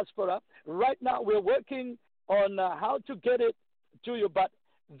in the diaspora, right now we're working on how to get it to you, but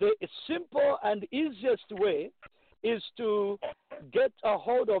the simple and easiest way is to get a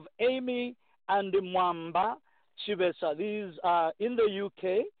hold of Amy and Mwamba Chibesa. These are in the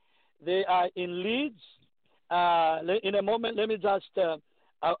UK. They are in Leeds. In a moment, let me just,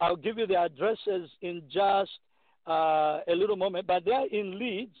 I'll give you the addresses in just a little moment, but they're in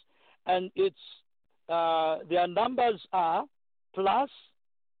Leeds, and it's, their numbers are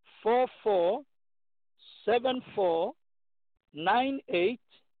 +44 74 98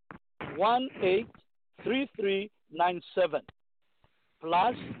 18 3397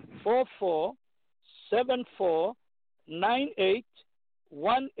 +44 74 98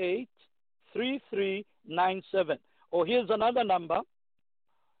 18 3397. Or here's another number,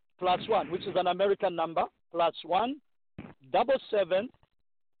 +1, which is an American number, +1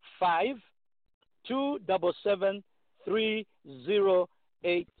 775 277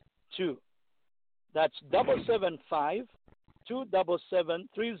 3082. That's 775 277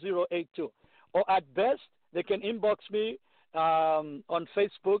 3082. Or at best, they can inbox me on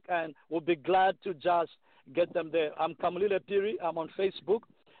Facebook, and we'll be glad to just get them there. I'm Kamulile Phiri. I'm on Facebook.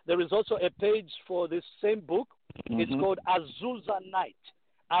 There is also a page for this same book. It's called Azuza Night.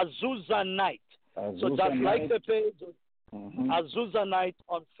 Azuza Night. So just like the page, Azuza Night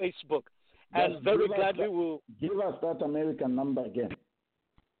on Facebook. And just very gladly we'll... Give us that American number again.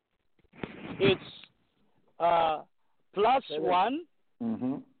 It's +1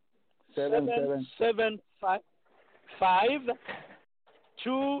 775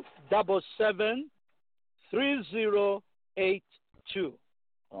 277 3082.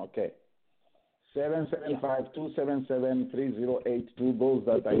 Okay. 775-277-3082. Those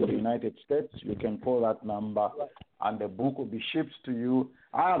that are in the United States, you can call that number, and the book will be shipped to you.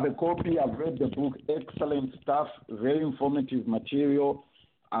 I have a copy. I've read the book. Excellent stuff. Very informative material.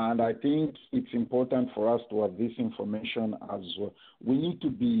 And I think it's important for us to have this information as well. We need to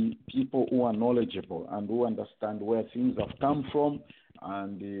be people who are knowledgeable and who understand where things have come from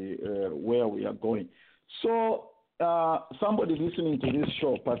and where we are going. So somebody listening to this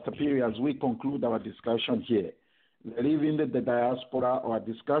show, Pstr Phiri, as we conclude our discussion here, living in the diaspora, our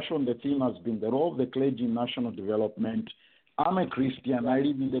discussion, the theme has been the role of the clergy in national development. I'm a Christian. I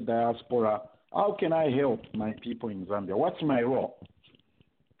live in the diaspora. How can I help my people in Zambia? What's my role?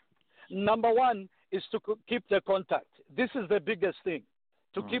 Number one is to keep the contact. This is the biggest thing,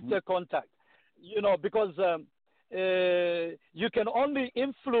 to keep the contact. Because you can only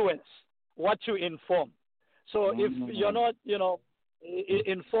influence what you inform. So if you're not,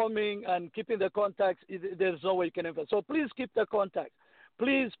 informing and keeping the contacts, there's no way you can influence. So please keep the contact.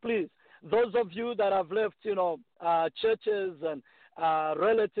 Please, please. Those of you that have left, churches and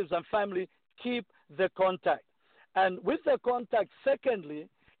relatives and family, keep the contact. And with the contact, secondly,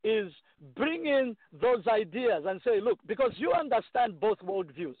 is bring in those ideas and say, look, because you understand both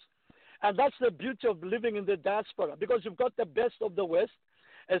worldviews. And that's the beauty of living in the diaspora, because you've got the best of the West,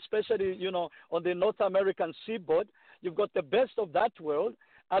 especially, on the North American seaboard. You've got the best of that world,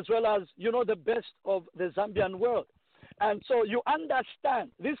 as well as, the best of the Zambian world. And so you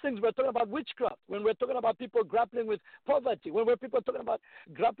understand these things. We're talking about witchcraft, when we're talking about people grappling with poverty, when we're people talking about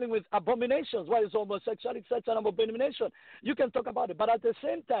grappling with abominations. Why is homosexuality such an abomination? You can talk about it. But at the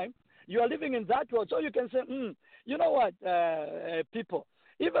same time, you are living in that world. So you can say, you know what, people,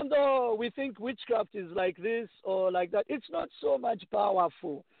 even though we think witchcraft is like this or like that, it's not so much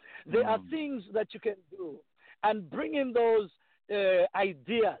powerful. There are things that you can do and bring in those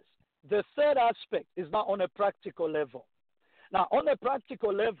ideas. The third aspect is now on a practical level. Now, on a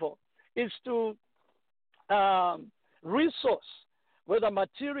practical level is to resource, whether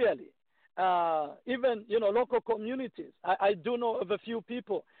materially, even, local communities. I do know of a few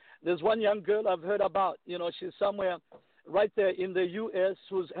people. There's one young girl I've heard about. She's somewhere right there in the U.S.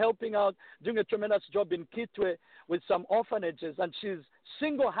 who's helping out, doing a tremendous job in Kitwe with some orphanages, and she's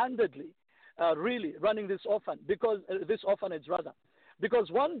single-handedly really running this orphanage, because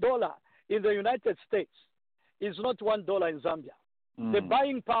 $1 in the United States is not $1 in Zambia. The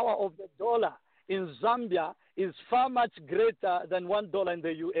buying power of the dollar in Zambia is far much greater than $1 in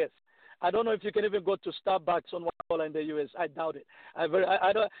the U.S. I don't know if you can even go to Starbucks on $1 in the U.S. I doubt it.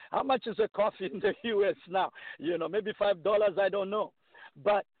 I don't. How much is a coffee in the U.S. now? Maybe $5. I don't know.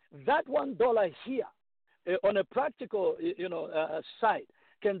 But that $1 here, on a practical, side,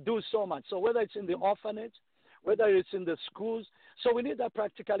 can do so much. So whether it's in the orphanage, whether it's in the schools, so we need that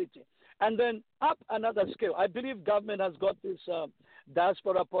practicality. And then up another scale. I believe government has got this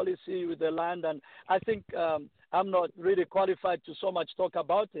diaspora policy with the land, and I think I'm not really qualified to so much talk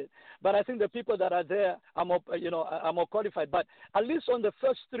about it. But I think the people that are there are more, are more qualified. But at least on the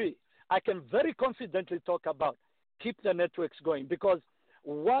first three, I can very confidently talk about keep the networks going, because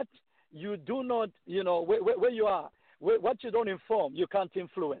what you do not, where you are, what you don't inform, you can't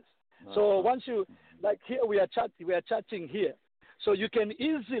influence. So once you, like here we are chatting here, so you can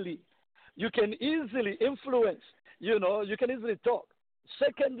easily influence, you can easily talk.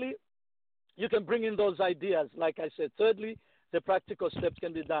 Secondly, you can bring in those ideas, like I said. Thirdly, the practical steps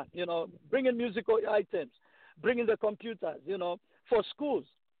can be done. Bring in musical items, bring in the computers, for schools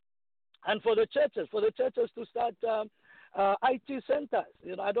and for the churches to start IT centers.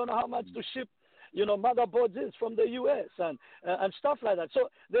 I don't know how much to ship, motherboards is from the U.S. and stuff like that. So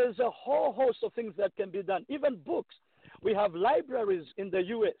there's a whole host of things that can be done. Even books. We have libraries in the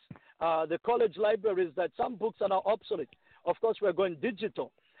U.S., the college libraries, that some books are now obsolete. Of course, we're going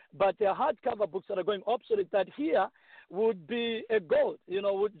digital. But there are hardcover books that are going obsolete that here would be a gold,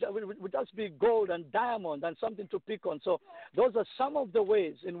 would just be gold and diamond and something to pick on. So those are some of the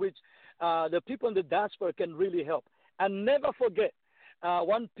ways in which the people in the diaspora can really help. And never forget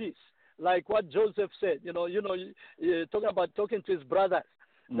one piece, like what Joseph said, talking about talking to his brothers,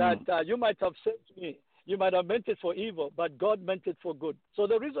 that you might have said to me, you might have meant it for evil, but God meant it for good. So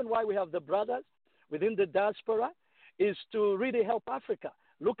the reason why we have the brothers within the diaspora is to really help Africa.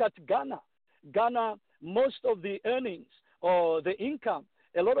 Look at Ghana. Ghana, most of the earnings or the income,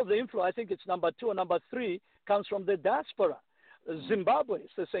 a lot of the inflow, I think it's number 2 or number 3, comes from the diaspora. Zimbabwe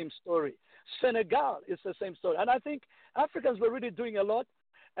is the same story. Senegal is the same story. And I think Africans were really doing a lot.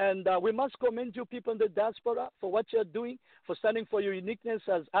 And we must commend you people in the diaspora for what you're doing, for standing for your uniqueness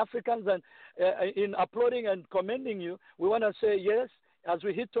as Africans. And in applauding and commending you, we want to say, yes, as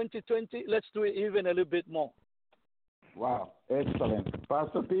we hit 2020, let's do it even a little bit more. Wow, excellent.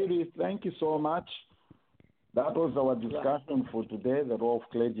 Pastor Phiri, thank you so much. That was our discussion for today, the role of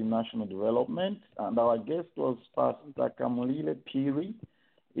clergy in national development. And our guest was Pastor Kamulile Phiri.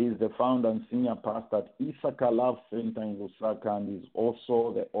 He is the founder and senior pastor at Issachar Love Center in Lusaka, and is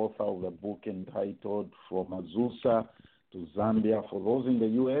also the author of the book entitled From Azuza to Zambia. For those in the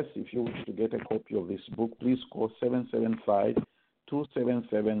U.S., if you wish to get a copy of this book, please call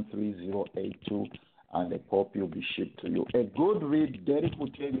 775-277-3082, and a copy will be shipped to you. A good read. Derek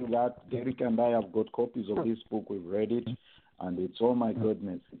will tell you that. Derek and I have got copies of this book. We've read it, and it's, oh my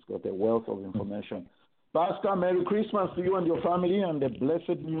goodness, it's got a wealth of information. Pastor, Merry Christmas to you and your family, and a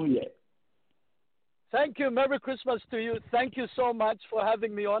blessed New Year. Thank you. Merry Christmas to you. Thank you so much for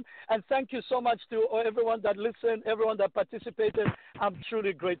having me on. And thank you so much to everyone that listened, everyone that participated. I'm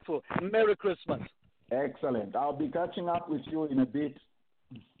truly grateful. Merry Christmas. Excellent. I'll be catching up with you in a bit.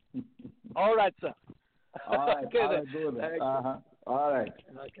 All right, sir. All right. Okay, I'll do that. All right.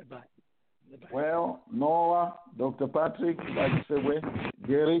 Okay, bye. Well, Noah, Dr. Patrick,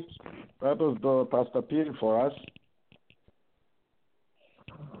 Gary, that was the Pastor Phiri for us.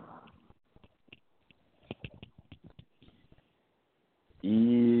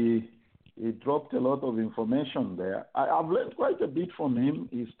 He dropped a lot of information there. I've learned quite a bit from him,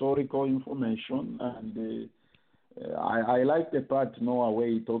 historical information, and I like the part, Noah, where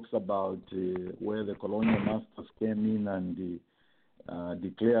he talks about where the colonial masters came in and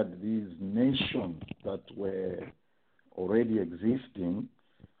declared these nations that were already existing,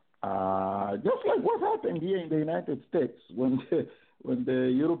 just like what happened here in the United States when the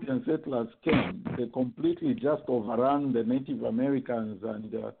European settlers came. They completely just overran the Native Americans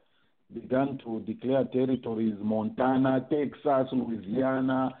and began to declare territories: Montana, Texas,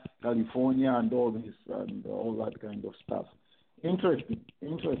 Louisiana, California, and all this and all that kind of stuff. Interesting.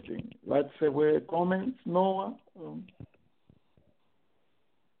 Let's say comments, Noah.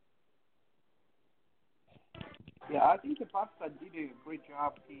 Yeah, I think the pastor did a great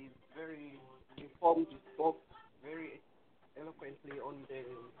job. He's very informed. He spoke very eloquently on the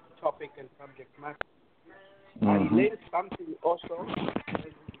topic and subject matter. He laid something also.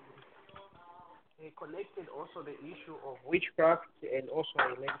 He connected also the issue of witchcraft and also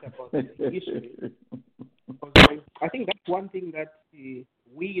related about the history. I think that's one thing that we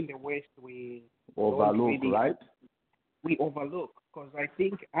in the West, we overlook, right? We overlook, because I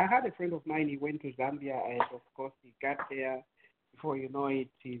think I had a friend of mine. He went to Zambia, and of course he got there. Before you know it,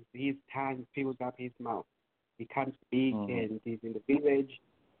 his tongue fills up his mouth. He can't speak, and he's in the village.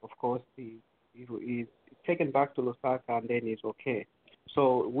 Of course, he's taken back to Lusaka, and then he's okay.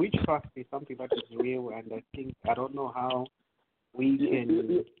 So witchcraft is something that is real, and I think I don't know how we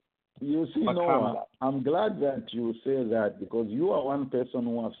can. You see, Noah, I'm glad that you say that, because you are one person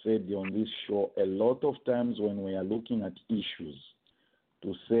who have said on this show a lot of times when we are looking at issues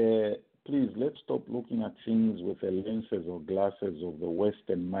to say, please, let's stop looking at things with the lenses or glasses of the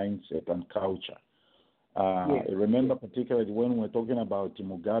Western mindset and culture. I remember particularly when we were talking about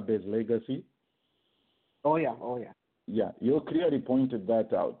Mugabe's legacy. Oh, yeah. Yeah, you clearly pointed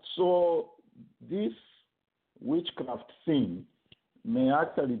that out. So this witchcraft thing may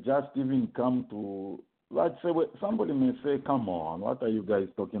actually just even come to, let's say, somebody may say, come on, what are you guys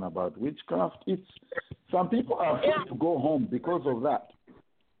talking about? Witchcraft? Some people are afraid to go home because of that.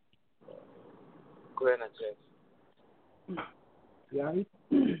 Yeah,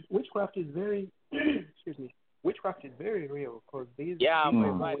 witchcraft is very, witchcraft is very real, because these I'm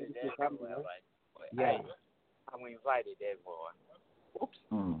invited everywhere, right? I'm invited everywhere. Oops.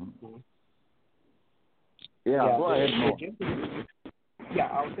 Go ahead, Mo. Yeah,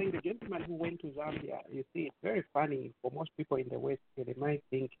 I was saying the gentleman who went to Zambia, you see, it's very funny for most people in the West. They might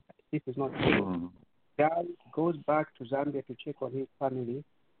think this is not true. Guy goes back to Zambia to check on his family.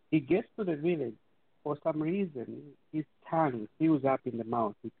 He gets to the village. For some reason, his tongue fills up in the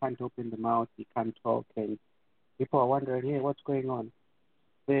mouth. He can't open the mouth. He can't talk. And people are wondering, hey, what's going on?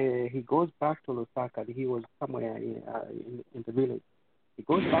 He goes back to Lusaka. He was somewhere in the village. He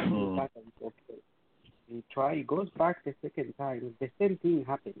goes back to Lusaka. He's okay. He goes back the second time. The same thing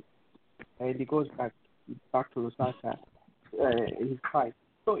happens. And he goes back to Lusaka. He's fine.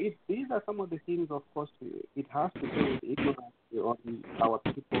 So these are some of the things, of course, it has to do with ignorance on our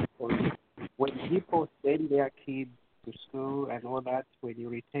people. When people send their kids to school and all that, when you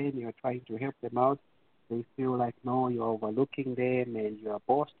return, you're trying to help them out, they feel like, no, you're overlooking them and you're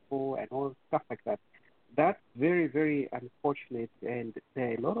boastful and all stuff like that. That's very, very unfortunate. And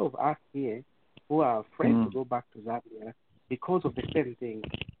there are a lot of us here who are afraid to go back to Zambia because of the same thing.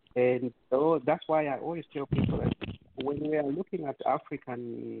 And so that's why I always tell people that when we are looking at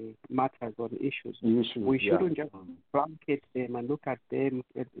African matters or issues, we shouldn't just blanket them and look at them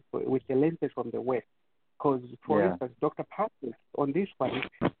with the lenses from the West. Because, for instance, Dr. Patrick, on this one,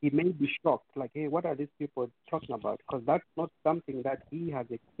 he may be shocked, like, hey, what are these people talking about? Because that's not something that he has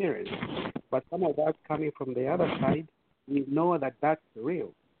experienced. But some of us coming from the other side, we know that that's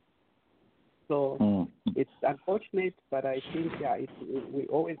real. So it's unfortunate, but I think, we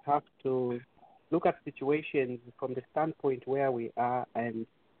always have to look at situations from the standpoint where we are and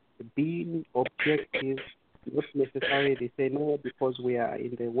being objective, not necessarily say, no, because we are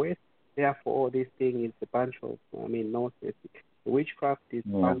in the West, therefore this thing is a bunch of, nonsense. Witchcraft is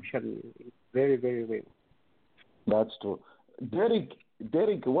functioning very, very well. That's true.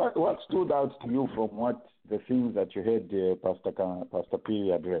 Derek, what stood out to you from what the things that you heard Pastor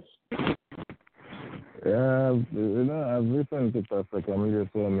Phiri address? I've listened to Pastor Kamulile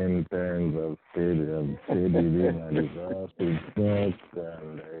so many times. I've said it in a disaster talks,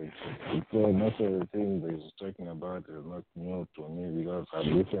 and so most of the things he's talking about is not new to me because I've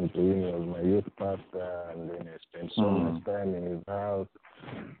listened to him as my youth pastor, and then I spent so much time in his house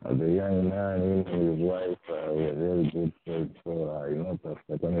as a young man. Him and his wife were very good friends. So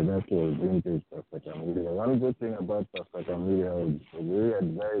Pastor Kamulile, that was vintage Pastor Kamulile. One good thing about Pastor Kamulile, I would really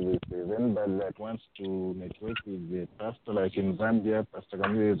advise is anybody that wants to network with the pastor, like in Zambia, Pastor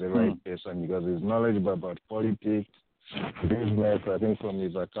Kamulile is the right person because he's knowledgeable about politics, business. I think from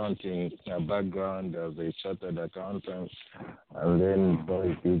his accounting background as a chartered accountant, and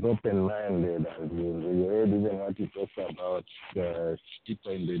then he's open-minded, and you heard even what he talks about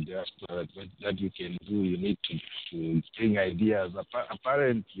people in the diaspora, that you can do. You need to bring ideas.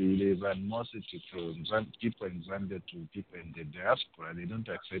 Apparently, there's animosity from people in Zambia to people in the diaspora. They don't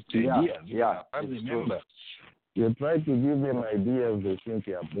accept ideas. Yeah, I remember. You try to give them ideas, they think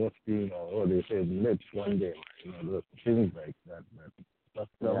you are boasting, or they say, let's fund them, those things like that. But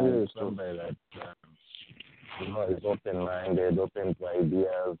Pastor is somebody that, is open-minded, open to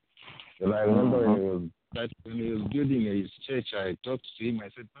ideas. I remember when he was building his church, I talked to him. I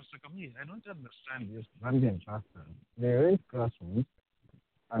said, Pastor Kamulile, I don't understand this Zambian pastor. They raise classrooms,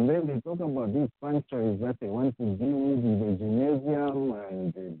 and then they talk about these functions that they want to deal with in the gymnasium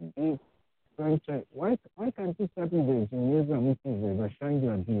and the big franchise. Why can't you start with the gymnasium, which is the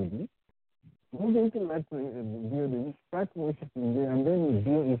rectangular building? Move into that building, start worshiping there, and then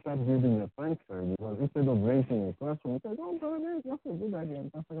you start building a sanctuary, because instead of renting a classroom, you say, oh, brother, that's a good idea.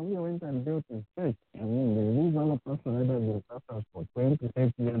 And Pastor Kamulile went and built his church. I mean, these other pastors, either the pastors for 20,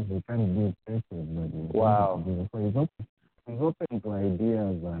 30 years, they can't build churches. Wow. So he's open to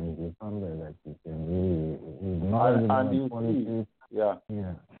ideas, and he's somebody that you can really, he's knowledgeable politics. Yeah,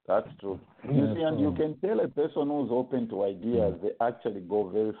 that's true. You see, and you can tell a person who's open to ideas, they actually go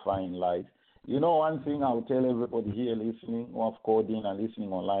very far in life. One thing I'll tell everybody here listening, who have called in and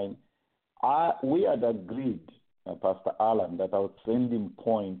listening online, we had agreed, Pastor Alan, that I would send him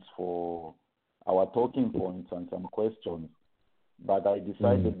points for our talking points and some questions, but I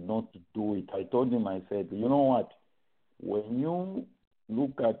decided not to do it. I told him, I said, you know what, when you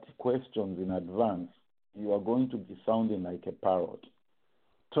look at questions in advance, you are going to be sounding like a parrot.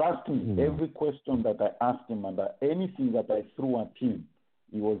 Trust me, every question that I asked him and anything that I threw at him,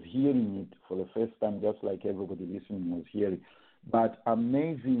 he was hearing it for the first time, just like everybody listening was hearing. But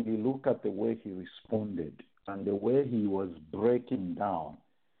amazingly, look at the way he responded and the way he was breaking down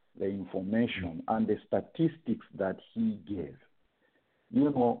the information and the statistics that he gave.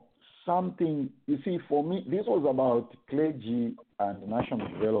 Something, you see, for me, this was about clergy and national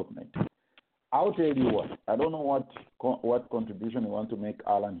development. I'll tell you what, I don't know what contribution you want to make,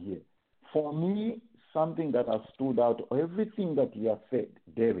 Alan, here. For me, something that has stood out, everything that you have said,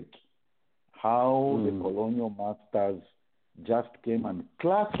 Derek, how the colonial masters just came and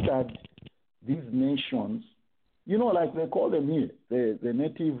clustered these nations, like they call them here, the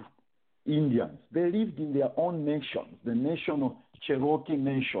native Indians. They lived in their own nations, the nation of Cherokee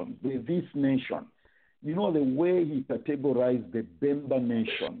nation, this nation. The way he categorized the Bemba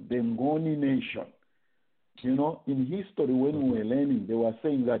nation, the Ngoni nation. In history, when we were learning, they were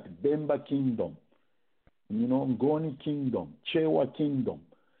saying that Bemba kingdom, Ngoni kingdom, Chewa kingdom.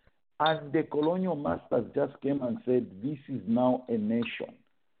 And the colonial masters just came and said, this is now a nation.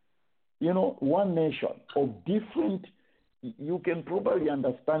 One nation of different, you can probably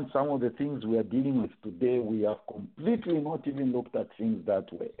understand some of the things we are dealing with today. We have completely not even looked at things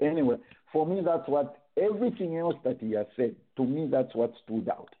that way. Anyway, for me, that's what, everything else that he has said, to me, that's what stood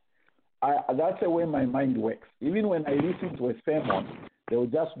out. That's the way my mind works. Even when I listen to a sermon, there will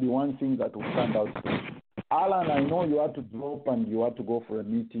just be one thing that will stand out. Alan, I know you had to drop and you had to go for a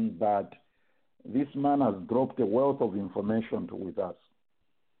meeting, but This man has dropped a wealth of information with us.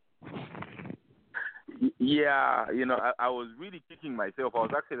 Yeah, I was really kicking myself. I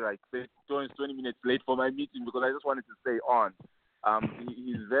was actually like 20 minutes late for my meeting because I just wanted to stay on.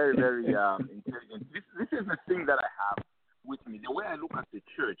 He's very, very intelligent. This is the thing that I have with me. The way I look at the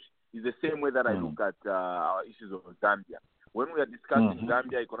church is the same way that I look at our issues of Zambia. When we are discussing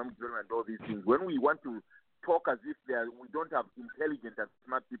Zambia, economic development, and all these things, when we want to talk as if we don't have intelligent and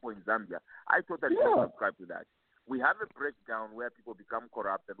smart people in Zambia, I totally don't subscribe to that. We have a breakdown where people become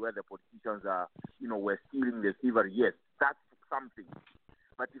corrupt and where the politicians are, we're stealing the silver. Yes, that's something.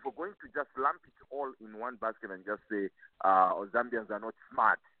 But if we're going to just lump it all in one basket and just say Zambians are not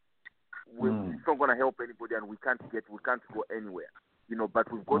smart, it's not going to help anybody, and we can't go anywhere.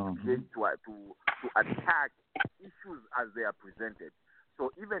 But we've got to get to attack issues as they are presented. So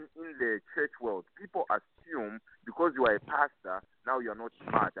even in the church world, people assume because you are a pastor, now you're not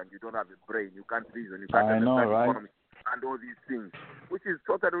smart and you don't have a brain, you can't reason, you can't understand economy and all these things, which is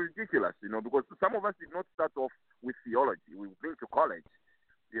totally ridiculous, because some of us did not start off with theology. We've been to college,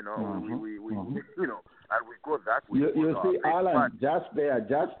 we and we go that way. You see, Alan, just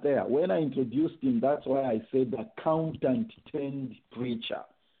there. When I introduced him, that's why I said accountant turned preacher.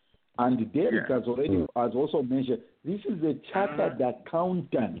 And Derek has also mentioned, this is a chartered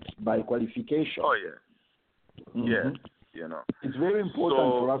accountant by qualification. Oh, yeah. It's very important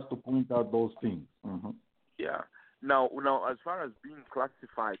for us to point out those things. Yeah. Now, as far as being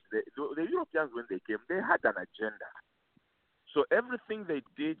classified, the Europeans, when they came, they had an agenda. So everything they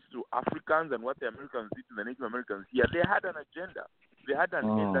did to Africans and what the Americans did to the Native Americans here, they had an agenda. They had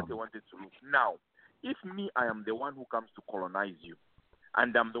an end that they wanted to look. Now, if I am the one who comes to colonize you,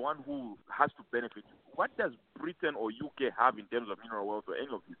 and I'm the one who has to benefit, what does Britain or UK have in terms of mineral wealth or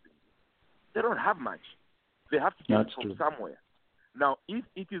any of these things? They don't have much. They have to get it from somewhere. Now, if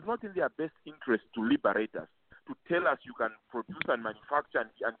it is not in their best interest to liberate us, to tell us you can produce and manufacture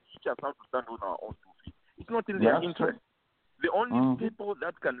and teach us how to stand on our own 2 feet, it's not in their interest. The only people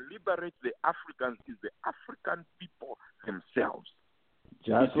that can liberate the Africans is the African people themselves.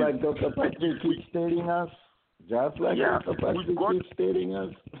 Just like Dr. Patrick keeps telling us. Dr. Patrick keeps telling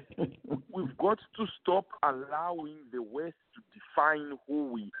us. We've got to stop allowing the West to define who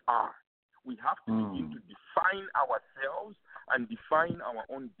we are. We have to begin to define ourselves and define our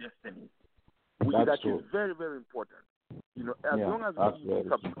own destiny. That is very, very important. As long as we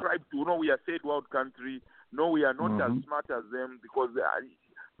subscribe to, we are third world country, we are not as smart as them because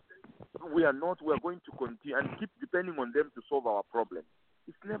we are not. We are going to continue and keep depending on them to solve our problems.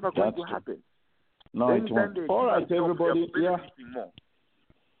 It's never going to happen. No, it won't. All right, everybody.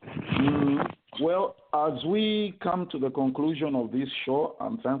 Well, as we come to the conclusion of this show,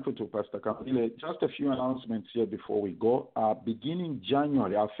 I'm thankful to Pastor Kamulile. Just a few announcements here before we go. Beginning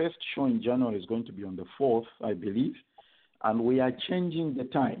January, our first show in January is going to be on the 4th, I believe, and we are changing the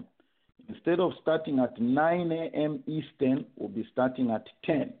time. Instead of starting at 9 a.m. Eastern, we'll be starting at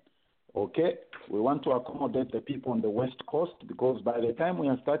 10. Okay? We want to accommodate the people on the West Coast because by the time we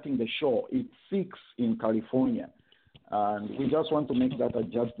are starting the show, it's 6 in California. And we just want to make that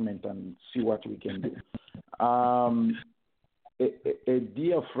adjustment and see what we can do. A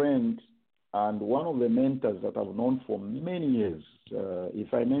dear friend and one of the mentors that I've known for many years,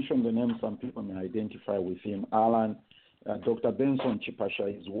 if I mention the name, some people may identify with him, Alan, Dr. Benson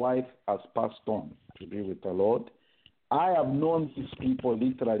Chipasha, his wife has passed on to be with the Lord. I have known these people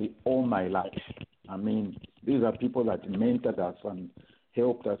literally all my life. I mean, these are people that mentored us and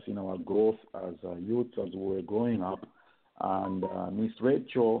helped us in our growth as youth as we were growing up. And Miss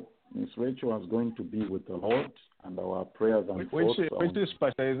Rachel is going to be with the Lord, and our prayers and thoughts. Which is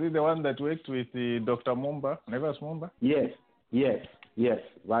Pastor? Is it the one that worked with Dr. Mumba, Nevers Mumba? Yes. That's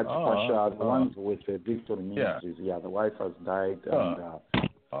Pasha, the ones with Victory Ministries. Yeah, the wife has died.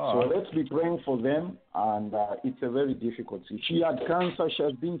 So let's be praying for them. And it's a very difficult situation. She had cancer. She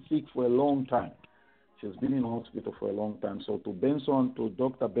has been sick for a long time. She's been in hospital for a long time. So to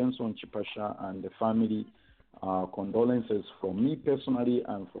Dr. Benson Chipasha and the family, condolences from me personally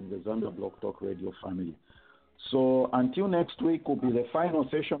and from the Zambia Blog Talk Radio family. So until next week will be the final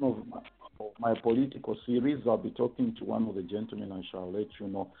session of my political series. I'll be talking to one of the gentlemen and shall let you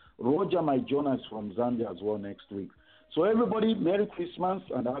know. Roger might join us from Zambia as well next week. So everybody, Merry Christmas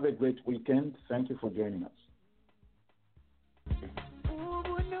and have a great weekend. Thank you for joining us.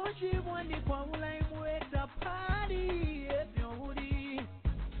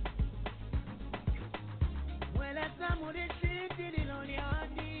 Somebody